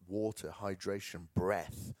 water, hydration,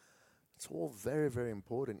 breath. It's all very, very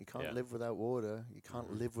important. You can't live without water. You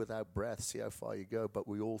can't live without breath. See how far you go. But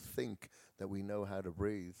we all think that we know how to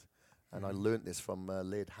breathe. And I learned this from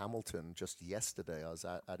Laird Hamilton just yesterday. I was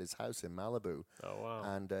at his house in Malibu. Oh, wow.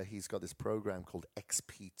 And he's got this program called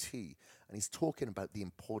XPT. And he's talking about the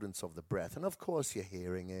importance of the breath. And of course, you're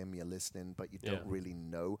hearing him, you're listening, but you don't really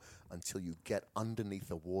know until you get underneath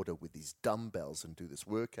the water with these dumbbells and do this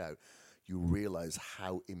workout. You realize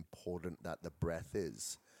how important that the breath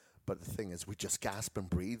is. But the thing is, we just gasp and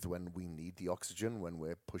breathe when we need the oxygen, when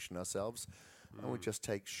we're pushing ourselves. And we just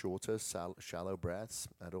take shorter, shallow breaths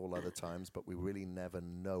at all other times, but we really never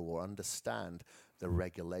know or understand the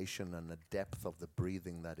regulation and the depth of the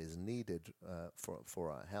breathing that is needed for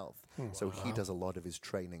our health. So he does a lot of his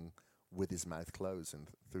training with his mouth closed and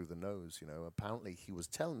through the nose. You know, apparently he was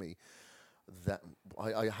telling me that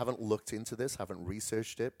I haven't looked into this, haven't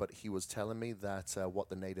researched it, but he was telling me that what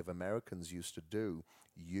the Native Americans used to do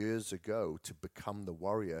years ago to become the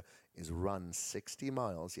warrior is run 60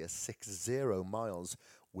 miles, 60 miles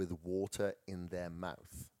with water in their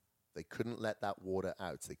mouth. They couldn't let that water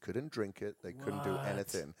out. They couldn't drink it. They couldn't do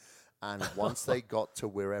anything. And once they got to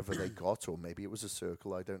wherever they got, or maybe it was a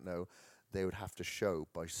circle, I don't know, they would have to show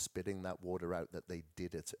by spitting that water out that they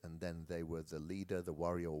did it, and then they were the leader, the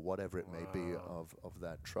warrior, or whatever it may be of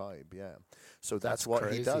that tribe. Yeah. So that's what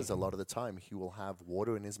crazy. he does a lot of the time. He will have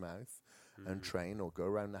water in his mouth and train or go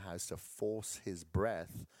around the house to force his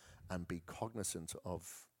breath and be cognizant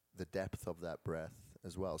of the depth of that breath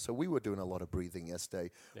as well. So we were doing a lot of breathing yesterday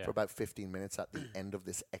for about 15 minutes at the end of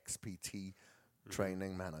this XPT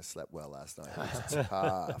training. Man, I slept well last night. It was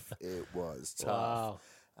tough. It was tough. Wow.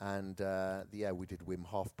 And we did Wim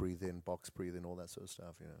Hof breathing, box breathing, all that sort of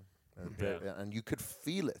stuff, you know. And you could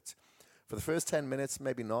feel it. For the first 10 minutes,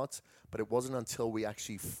 maybe not, but it wasn't until we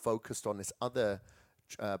actually focused on this other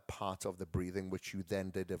part of the breathing, which you then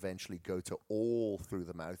did eventually go to all through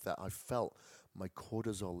the mouth, that I felt my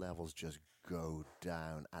cortisol levels just go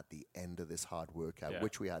down at the end of this hard workout, Yeah.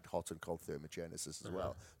 which we had hot and cold thermogenesis as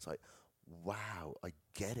well. It's like, wow, I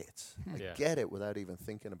get it. I get it without even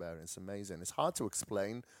thinking about it. It's amazing. It's hard to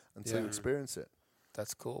explain until you experience it.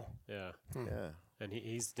 That's cool. Yeah. Yeah. And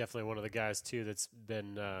he's definitely one of the guys too that's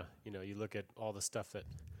been, you look at all the stuff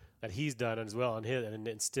that he's done as well,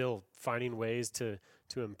 and still finding ways to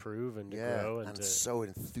improve and to grow and to, so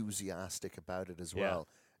enthusiastic about it as well.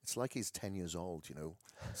 It's like he's 10 years old,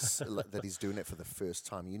 that he's doing it for the first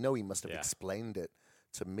time. He must have explained it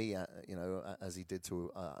to me, as he did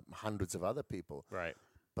to hundreds of other people. right.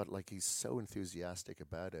 But like he's so enthusiastic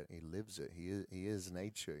about it, he lives it. He is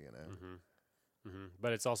nature,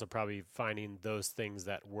 But it's also probably finding those things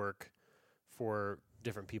that work for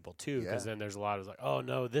different people too, because then there's a lot of like, oh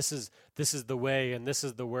no, this is the way, and this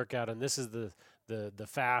is the workout, and this is the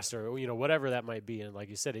fast, or whatever that might be. And like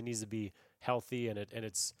you said, it needs to be healthy, and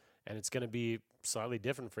it's going to be slightly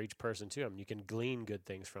different for each person too. I mean, you can glean good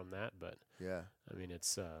things from that, but I mean,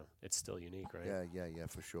 it's still unique, right? Yeah,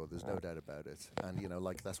 for sure. There's no doubt about it. And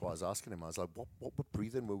that's why I was asking him. I was like, what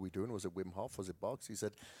breathing were we doing? Was it Wim Hof? Was it box? He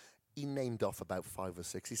said he named off about 5 or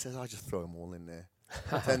 6. He says I just throw them all in there.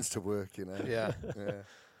 It tends to work, Yeah.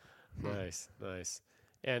 Nice.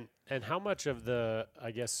 And how much of the,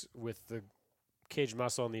 I guess, with the Cage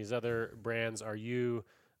Muscle and these other brands, are you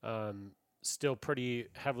still pretty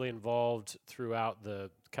heavily involved throughout the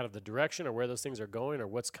kind of the direction or where those things are going, or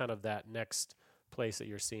what's kind of that next place that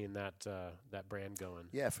you're seeing that brand going?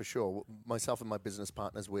 Yeah, for sure. Myself and my business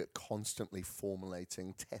partners, we're constantly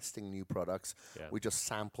formulating, testing new products. Yeah. We just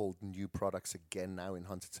sampled new products again now in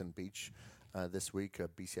Huntington Beach this week.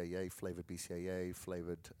 flavored BCAA,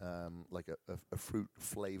 flavored like a fruit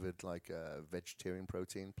flavored like vegetarian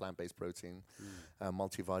protein, plant-based protein,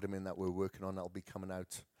 multivitamin that we're working on. That'll be coming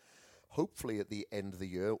out hopefully at the end of the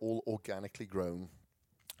year, all organically grown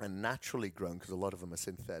and naturally grown, because a lot of them are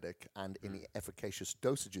synthetic, and in the efficacious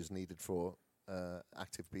dosages needed for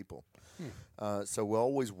active people. So we're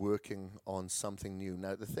always working on something new.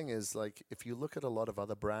 Now, the thing is, like, if you look at a lot of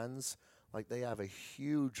other brands, like they have a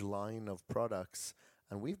huge line of products,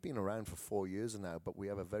 and we've been around for 4 years now, but we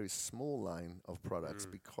have a very small line of products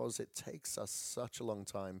because it takes us such a long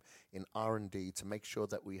time in R&D to make sure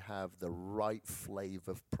that we have the right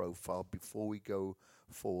flavor profile before we go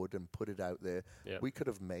forward and put it out there. Yep. We could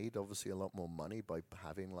have made obviously a lot more money by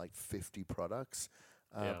having like 50 products.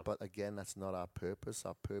 But again, that's not our purpose.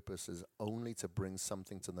 Our purpose is only to bring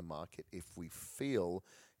something to the market if we feel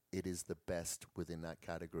it is the best within that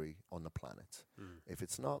category on the planet. If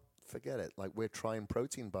it's not, forget it. Like, we're trying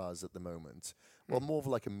protein bars at the moment. Well, more of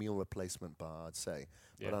like a meal replacement bar, I'd say.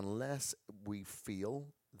 Yeah. But unless we feel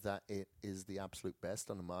that it is the absolute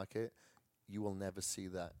best on the market, you will never see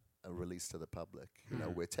that released to the public.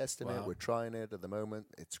 We're testing it, we're trying it at the moment.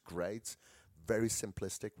 It's great. Very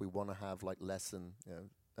simplistic. We want to have like less than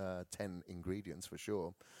 10 ingredients for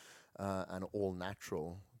sure, and all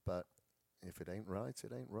natural. But if it ain't right,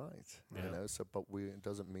 it ain't right. Yeah. So, but it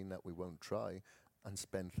doesn't mean that we won't try and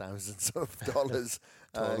spend thousands of dollars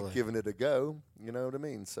giving it a go. You know what I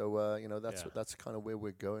mean? So, that's kind of where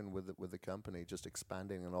we're going with the company, just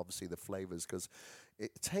expanding, and obviously the flavors, because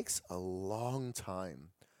it takes a long time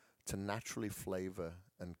to naturally flavor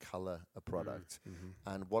and color a product.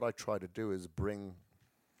 And what I try to do is bring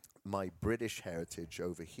my British heritage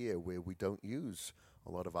over here, where we don't use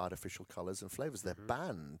a lot of artificial colors and flavors. They're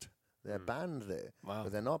banned. They're banned there,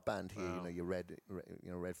 but they're not banned here. Wow. Your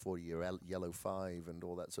red 40, your yellow 5, and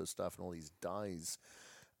all that sort of stuff, and all these dyes.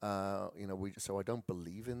 So I don't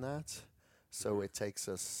believe in that. So it takes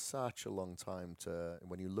us such a long time to,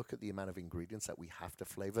 when you look at the amount of ingredients that we have to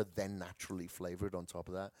flavor, then naturally flavored on top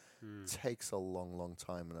of that, takes a long, long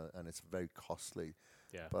time, and it's very costly.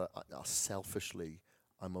 Yeah. But selfishly,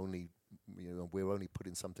 we're only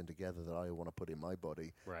putting something together that I want to put in my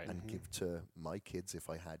body and give to my kids if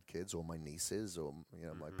I had kids, or my nieces, or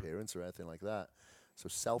my parents, or anything like that. So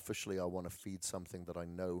selfishly, I want to feed something that I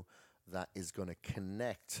know that is going to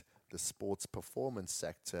connect the sports performance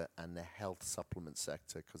sector and the health supplement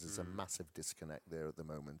sector, because there's a massive disconnect there at the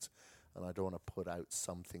moment. And I don't want to put out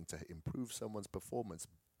something to improve someone's performance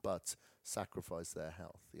but sacrifice their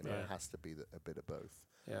health. It has to be a bit of both.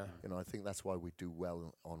 Yeah. I think that's why we do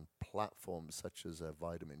well on platforms such as a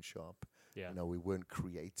Vitamin Shop. Yeah. We weren't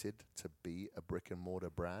created to be a brick and mortar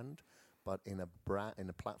brand, but in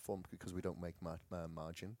a platform, because we don't make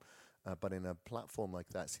margin. But in a platform like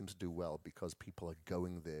that, it seems to do well because people are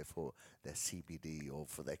going there for their CBD, or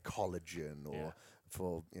for their collagen, or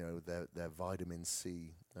for their vitamin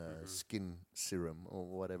C skin serum, or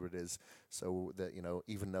whatever it is. So that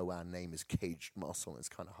even though our name is Caged Muscle, it's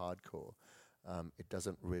kind of hardcore. it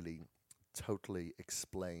doesn't really totally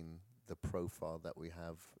explain the profile that we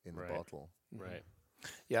have in the Right. bottle. Right.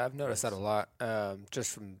 Yeah, I've noticed that a Nice. lot,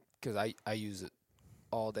 just from because I use it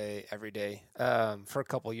all day, every day, for a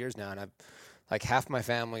couple of years now, and I've like half my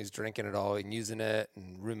family's drinking it all and using it,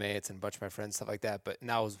 and roommates and a bunch of my friends, stuff like that. But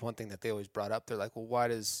now was one thing that they always brought up. They're like, well, why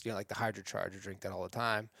does like the Hydrocharge, drink that all the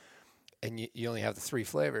time, and you only have the 3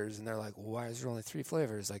 flavors, and they're like, well, why is there only 3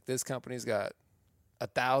 flavors? Like this company's got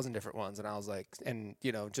 1,000 different ones, and I was like, and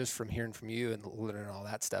just from hearing from you and learning all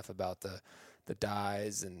that stuff about the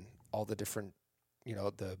dyes and all the different,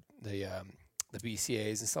 the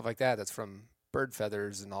BCAs and stuff like that. That's from bird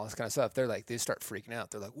feathers and all this kind of stuff. They're like, they start freaking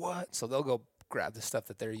out. They're like, what? So they'll go grab the stuff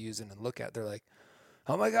that they're using and look at. They're like,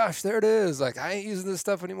 oh my gosh, there it is. Like I ain't using this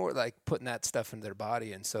stuff anymore. Like putting that stuff into their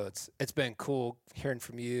body. And so it's been cool hearing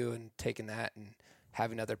from you and taking that and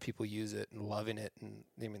having other people use it and loving it. And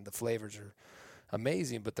I mean, the flavors are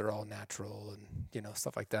amazing, but they're all natural and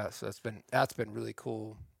stuff like that. So that's been really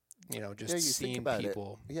cool. Just you seeing think about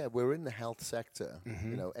people. it. Yeah, we're in the health sector.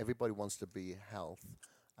 Mhm. Everybody wants to be health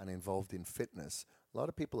and involved in fitness. A lot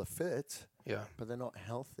of people are fit, Yeah. but they're not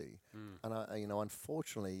healthy. And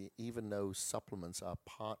unfortunately, even though supplements are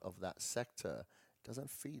part of that sector, it doesn't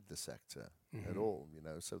feed the sector at all.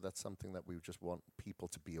 So that's something that we just want people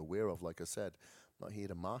to be aware of. Like I said, I'm not here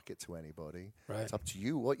to market to anybody. Right. It's up to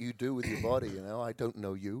you what you do with your body. I don't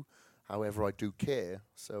know you. However, I do care.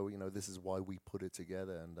 So this is why we put it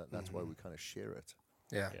together, and that's why we kind of share it.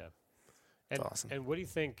 Yeah. Yeah. And, awesome. And what do you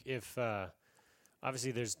think if,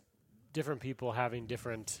 obviously there's different people having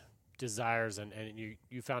different desires and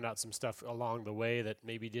you found out some stuff along the way that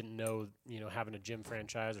maybe didn't know, having a gym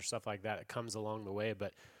franchise or stuff like that, it comes along the way.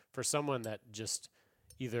 But for someone that just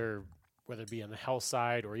either, whether it be on the health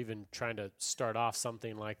side or even trying to start off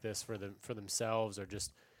something like this for themselves, or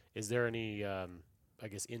just, is there any, I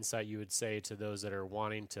guess, insight you would say to those that are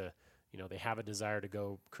wanting to, they have a desire to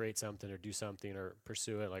go create something or do something or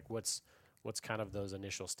pursue it? Like what's kind of those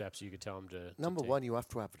initial steps you could tell them to Number take? one, you have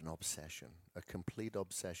to have an obsession, a complete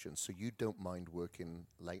obsession. So you don't mind working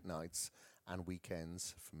late nights and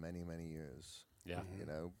weekends for many, many years. Yeah.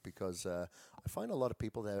 Because I find a lot of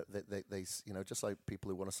people that they just like people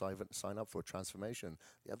who want to sign up for a transformation,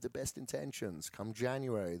 they have the best intentions. Come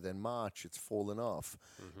January, then March, it's fallen off.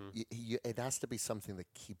 It has to be something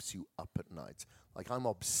that keeps you up at night. Like I'm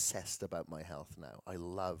obsessed about my health now. I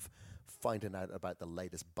love finding out about the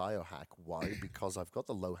latest biohack. Why? Because I've got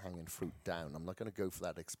the low-hanging fruit down. I'm not going to go for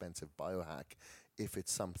that expensive biohack if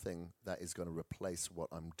it's something that is going to replace what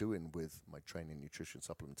I'm doing with my training, nutrition,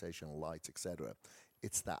 supplementation, light, etc.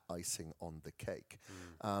 It's that icing on the cake.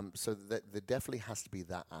 So there definitely has to be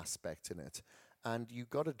that aspect in it. And you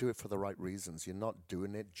got to do it for the right reasons. You're not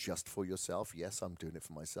doing it just for yourself. Yes, I'm doing it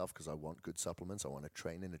for myself because I want good supplements. I want to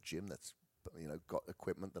train in a gym that's got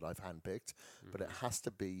equipment that I've handpicked, but it has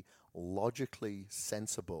to be logically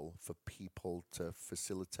sensible for people to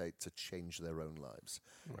facilitate to change their own lives.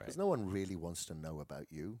 Because no one really wants to know about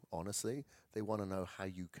you, honestly. They want to know how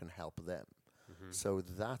you can help them. So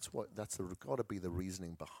that's got to be the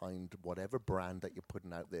reasoning behind whatever brand that you're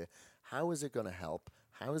putting out there. How is it going to help?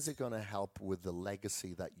 How is it going to help with the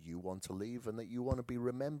legacy that you want to leave and that you want to be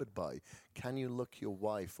remembered by? Can you look your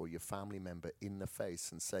wife or your family member in the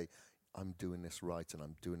face and say, I'm doing this right and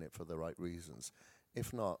I'm doing it for the right reasons?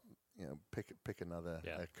 If not, pick another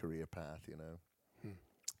career path,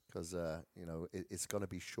 because it's going to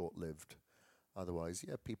be short-lived. Otherwise,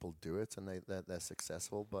 people do it and they're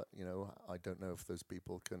successful, but I don't know if those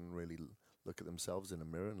people can really look at themselves in a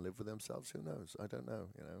mirror and live with themselves. Who knows? I don't know.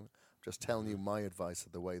 Just telling you my advice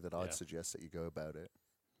of the way that I'd suggest that you go about it.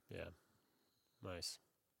 Yeah. Nice.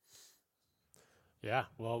 Yeah,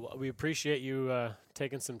 well, we appreciate you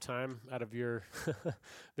taking some time out of your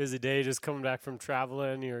busy day, just coming back from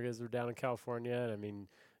traveling. You guys were down in California, and I mean,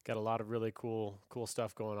 got a lot of really cool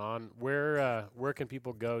stuff going on. Where can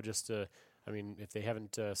people go just to, I mean, if they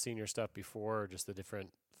haven't seen your stuff before, or just the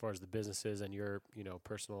different, as far as the businesses and your,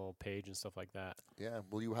 personal page and stuff like that? Yeah,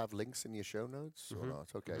 will you have links in your show notes or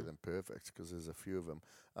not? Okay, then perfect, because there's a few of them.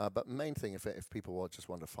 But main thing, if people just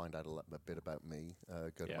want to find out a bit about me,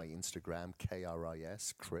 go to my Instagram,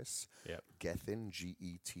 KRIS, Chris Gethin,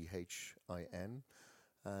 GETHIN.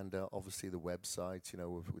 And obviously the website,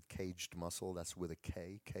 with Caged Muscle, that's with a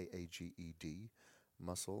K, KAGED,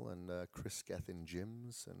 Muscle, and Chris Gethin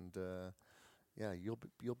Gyms, and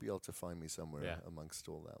you'll be able to find me somewhere amongst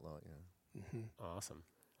all that lot. Awesome.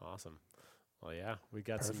 Well, yeah, we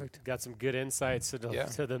got some good insights to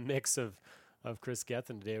the mix of Chris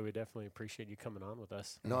Gethin today. We definitely appreciate you coming on with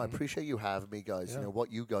us. No, I appreciate you having me, guys.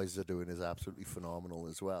 What you guys are doing is absolutely phenomenal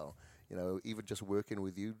as well. you know, even just working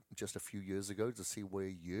with you just a few years ago to see where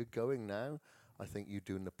you're going now, I think you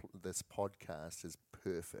doing this podcast is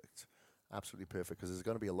perfect. Absolutely perfect, because there's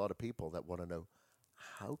going to be a lot of people that want to know,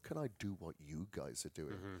 how can I do what you guys are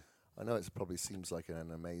doing? I know it probably seems like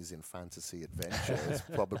an amazing fantasy adventure. It's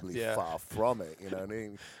probably far from it, you know what I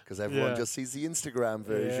mean? Because everyone just sees the Instagram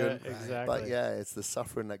version. Yeah, exactly. But yeah, it's the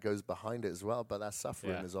suffering that goes behind it as well. But that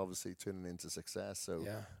suffering is obviously turning into success. So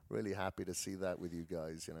really happy to see that with you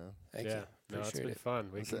guys, you know? Thank you. No, it's Appreciate been it. fun.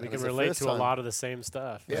 We It's can the relate first to a time. lot of the same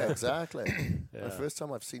stuff. Yeah, exactly. Yeah. The first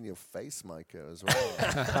time I've seen your face, Micah, as well.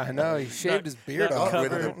 I know he shaved his beard not off. Got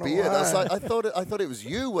rid of the beard. I was like, I thought it was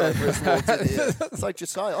you when I first walked in here. It's like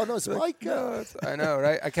Josiah. Oh no, it's Micah. I know,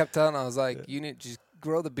 right? I kept telling him, I was like, you need to just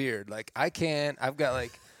grow the beard. Like, I can't. I've got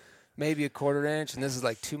like maybe a 1/4 inch, and this is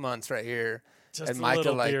like 2 months right here. Just and a Micah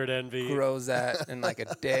little like beard envy. grows that in like a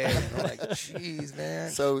day. And I'm like, jeez, man.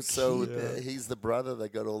 So he's the brother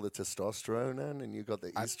that got all the testosterone in, and you got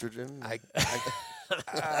the estrogen.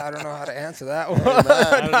 I don't know how to answer that one. Hey, man,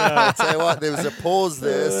 I don't know. I tell you what, there was a pause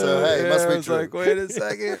there, so hey, it must I be was true. like, wait a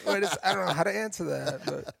second. I don't know how to answer that.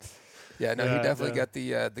 But yeah, no, he Yeah, definitely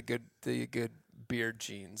yeah. got the good beard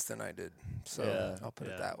genes than I did. So Yeah, I'll put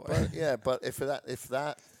it yeah. that way. But if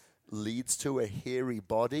that leads to a hairy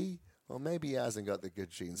body, well, maybe he hasn't got the good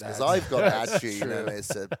genes, because I've got that gene, and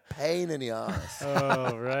it's a pain in the ass.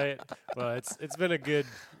 Oh, right. Well, it's been a good,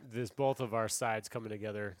 both of our sides coming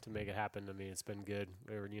together to make it happen. I mean, it's been good.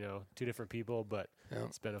 We were, two different people, but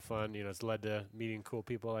it's been a fun, it's led to meeting cool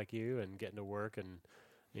people like you and getting to work and,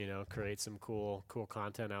 create some cool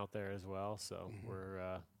content out there as well. So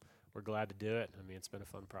we're glad to do it. I mean, it's been a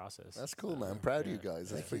fun process. That's cool, man. I'm proud of you yeah. guys.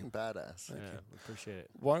 That's freaking badass. Yeah, we appreciate it.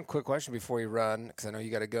 One quick question before you run, because I know you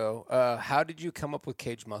got to go. How did you come up with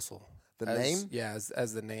Cage Muscle? The as, name? Yeah,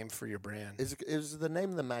 as the name for your brand. It was the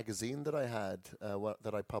name of the magazine that I had,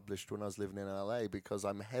 that I published when I was living in LA, because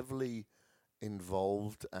I'm heavily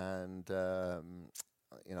involved and, a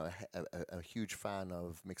huge fan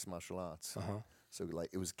of mixed martial arts. Uh-huh. So like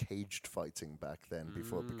it was caged fighting back then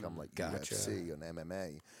before it became like Gotcha. UFC and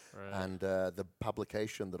MMA. Right. And the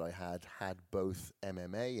publication that I had both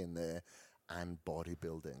MMA in there and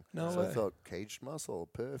bodybuilding. No so way. I thought Caged Muscle,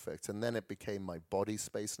 perfect. And then it became my Body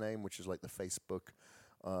Space name, which is like the Facebook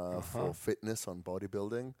for fitness on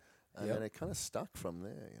bodybuilding. And then it kind of stuck from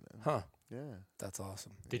there, Huh. Yeah. That's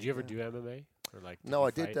awesome. Did you ever do MMA? Or No,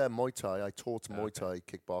 I did did Muay Thai. I taught Oh, Muay Thai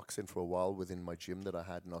kickboxing for a while within my gym that I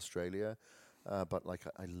had in Australia. But like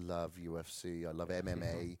I love UFC, I love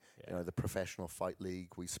MMA. The Professional Fight League,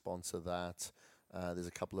 we sponsor that. There's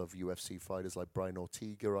a couple of UFC fighters like Brian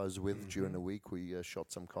Ortega I was with during the week. We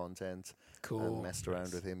shot some content Cool. and messed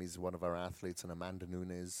around with him. He's one of our athletes, and Amanda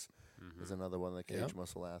Nunes is another one of the Cage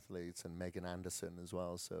Muscle athletes, and Megan Anderson as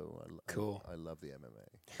well. So Cool. I love the MMA.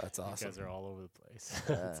 That's You awesome. guys are all over the place.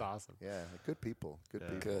 Yeah. That's awesome. Yeah, good people. Good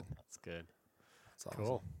people. Good. That's good. That's awesome.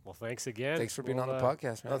 Cool. Well, thanks again. Thanks for being on the We'll,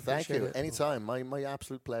 podcast, man. Oh, thank Appreciate you. it. Anytime. My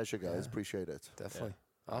absolute pleasure, guys. Appreciate it. Definitely.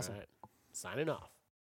 All Awesome. right. Signing off.